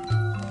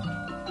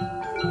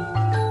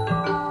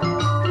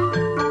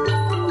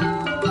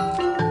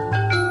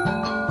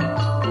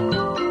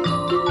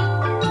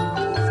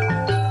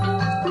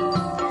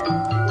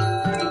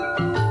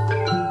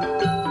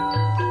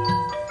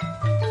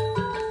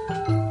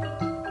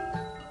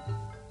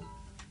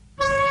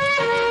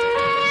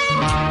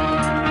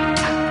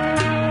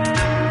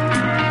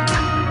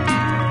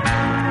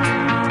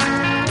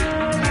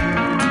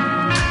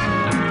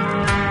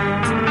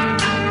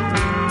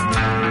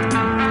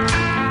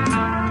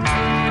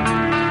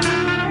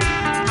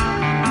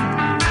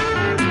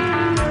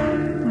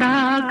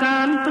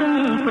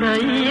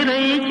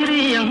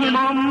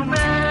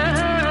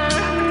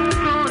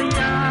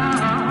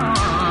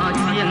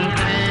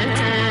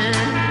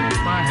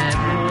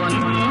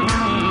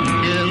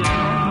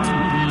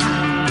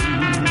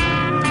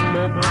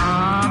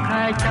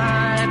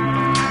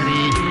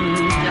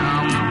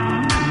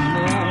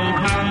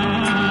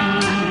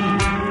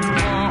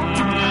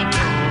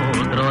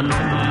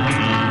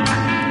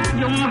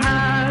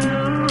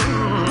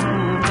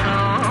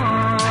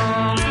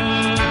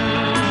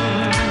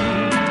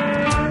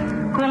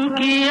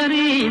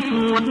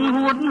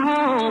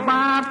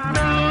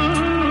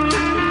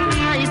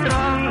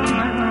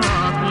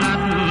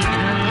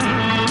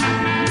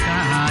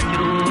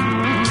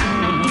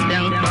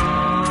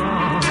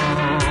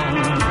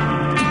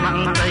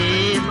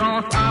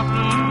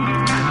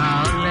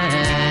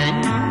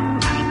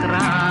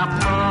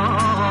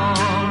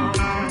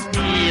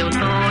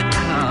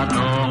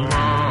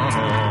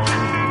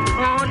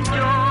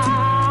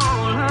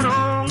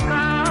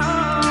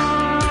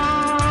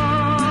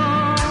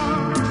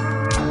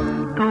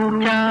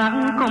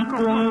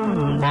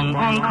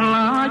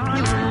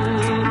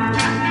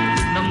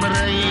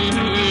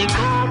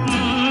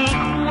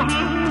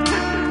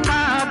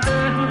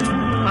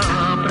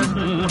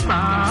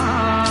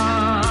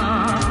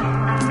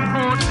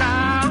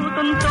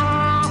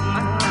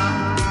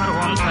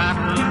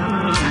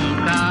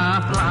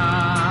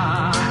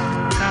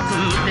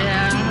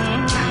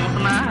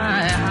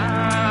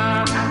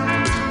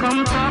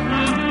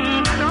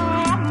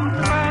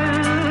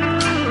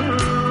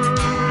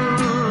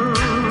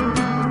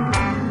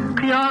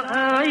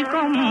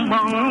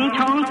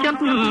ចិ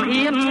ត្ត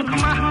អៀនខ្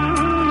មាស់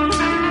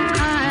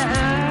ខែ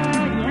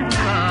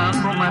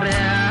កុំ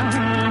រាំង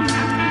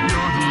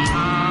នោះ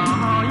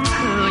ឲ្យ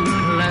ឃើញ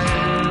ផ្លូ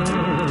វ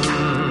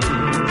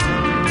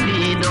ពី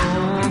ដូ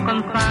ក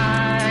ន្សែ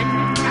ង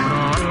ប្រ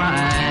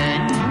ឡែង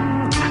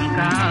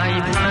កាយ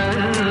ផ្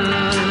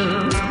លូវ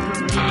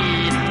ពី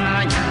ថ្ងៃ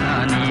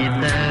នេះ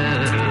ទៅ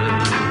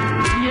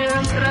យើ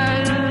ងត្រូ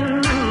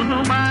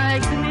វបែក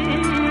គ្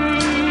នា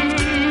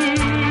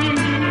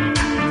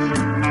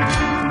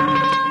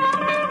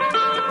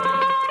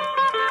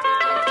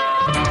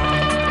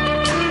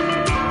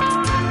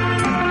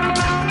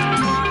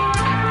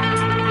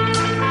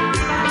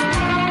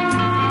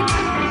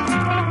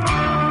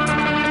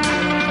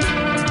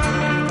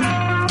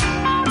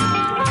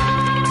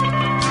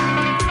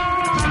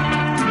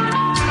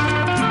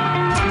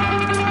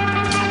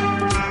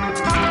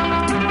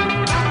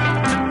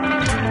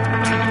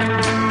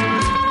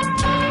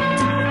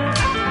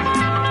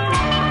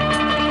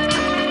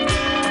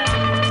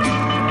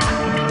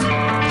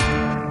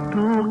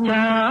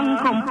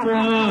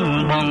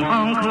បងអ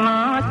ងខ្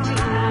លាច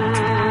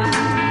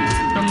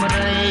សម្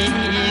រី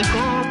គ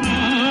ប់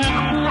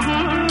ខ្ពស់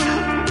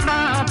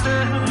ដើរទៅ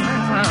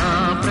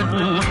ព្រឹក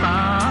សា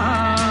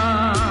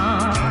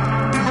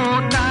ហូ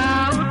តដា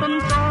វទ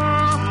ន្ទ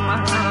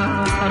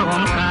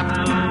រំកាត់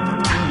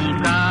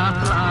កា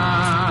ស្លា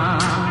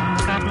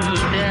កាត់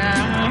ទាំ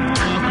ង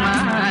ស្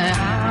នេ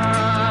ហា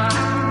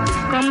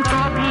កំត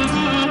ត់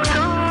ខ្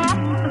ញុំ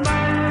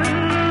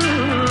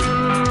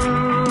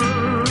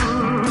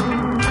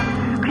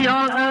ខ្យ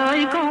ល់អើយ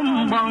កុំ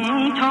បង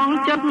ឆង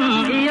ចិត្ត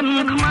អៀន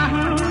ខ្មាស់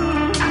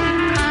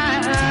ខែ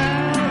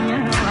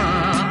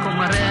កុំ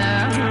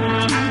រាំង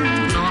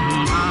នោះ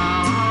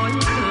ឲ្យ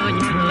ឃើញ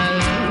ផ្លូ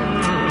វ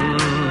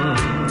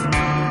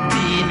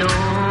ពីដូ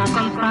ក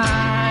ន្សែ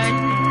ង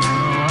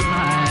រ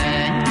លែ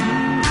ង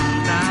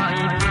កាយ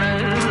ផ្លូ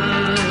វ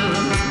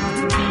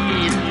ពី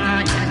ថ្ងៃ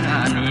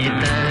នេះ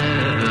ទៅ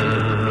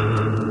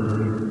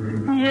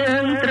យើ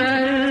ងត្រូ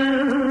វ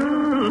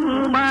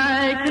បែ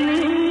កគ្នា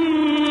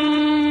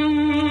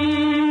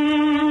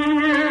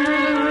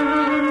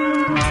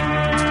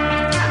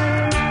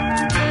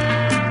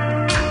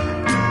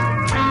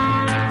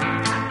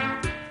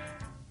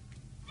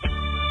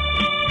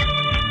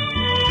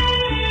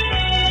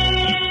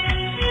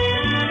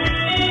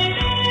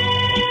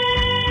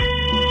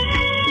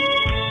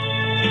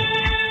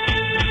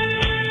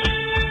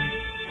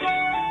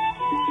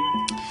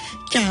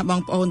ប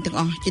ងប្អូនទាំង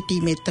អស់ជាទី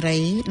មេត្រី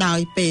ដោយ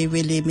ពេល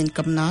វេលាមាន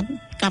កំណត់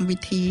កម្មវិ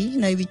ធី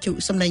នៃវិទ្យុ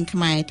សំឡេងខ្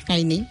មែរថ្ងៃ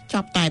នេះច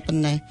ប់តែប៉ុ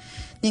ណ្ណេះ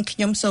នាងខ្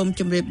ញុំសូម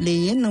ជម្រាបលា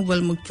និងវិ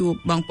លមកជួប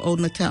បងប្អូន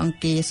នៅថ្ងៃអង្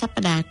គារស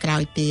ប្តាហ៍ក្រោ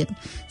យទៀត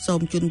សូ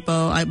មជូនព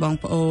រឲ្យបង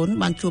ប្អូន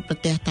បានជួបប្រ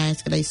ទះតែ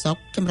សេចក្តីសុខ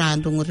ចម្រើន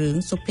រុងរឿង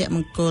សុភម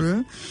ង្គល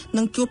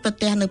និងជួបប្រ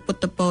ទះនៅពុ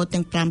ទ្ធពរ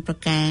ទាំង5ប្រ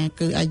ការ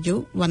គឺអាយុ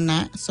វណ្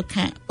ណៈសុ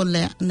ខៈព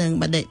លៈនិង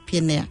បដិភា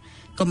នៈ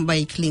កុំបី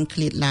ឃ្លៀងឃ្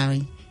លាតឡើយ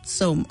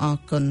សូមអរ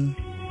គុណ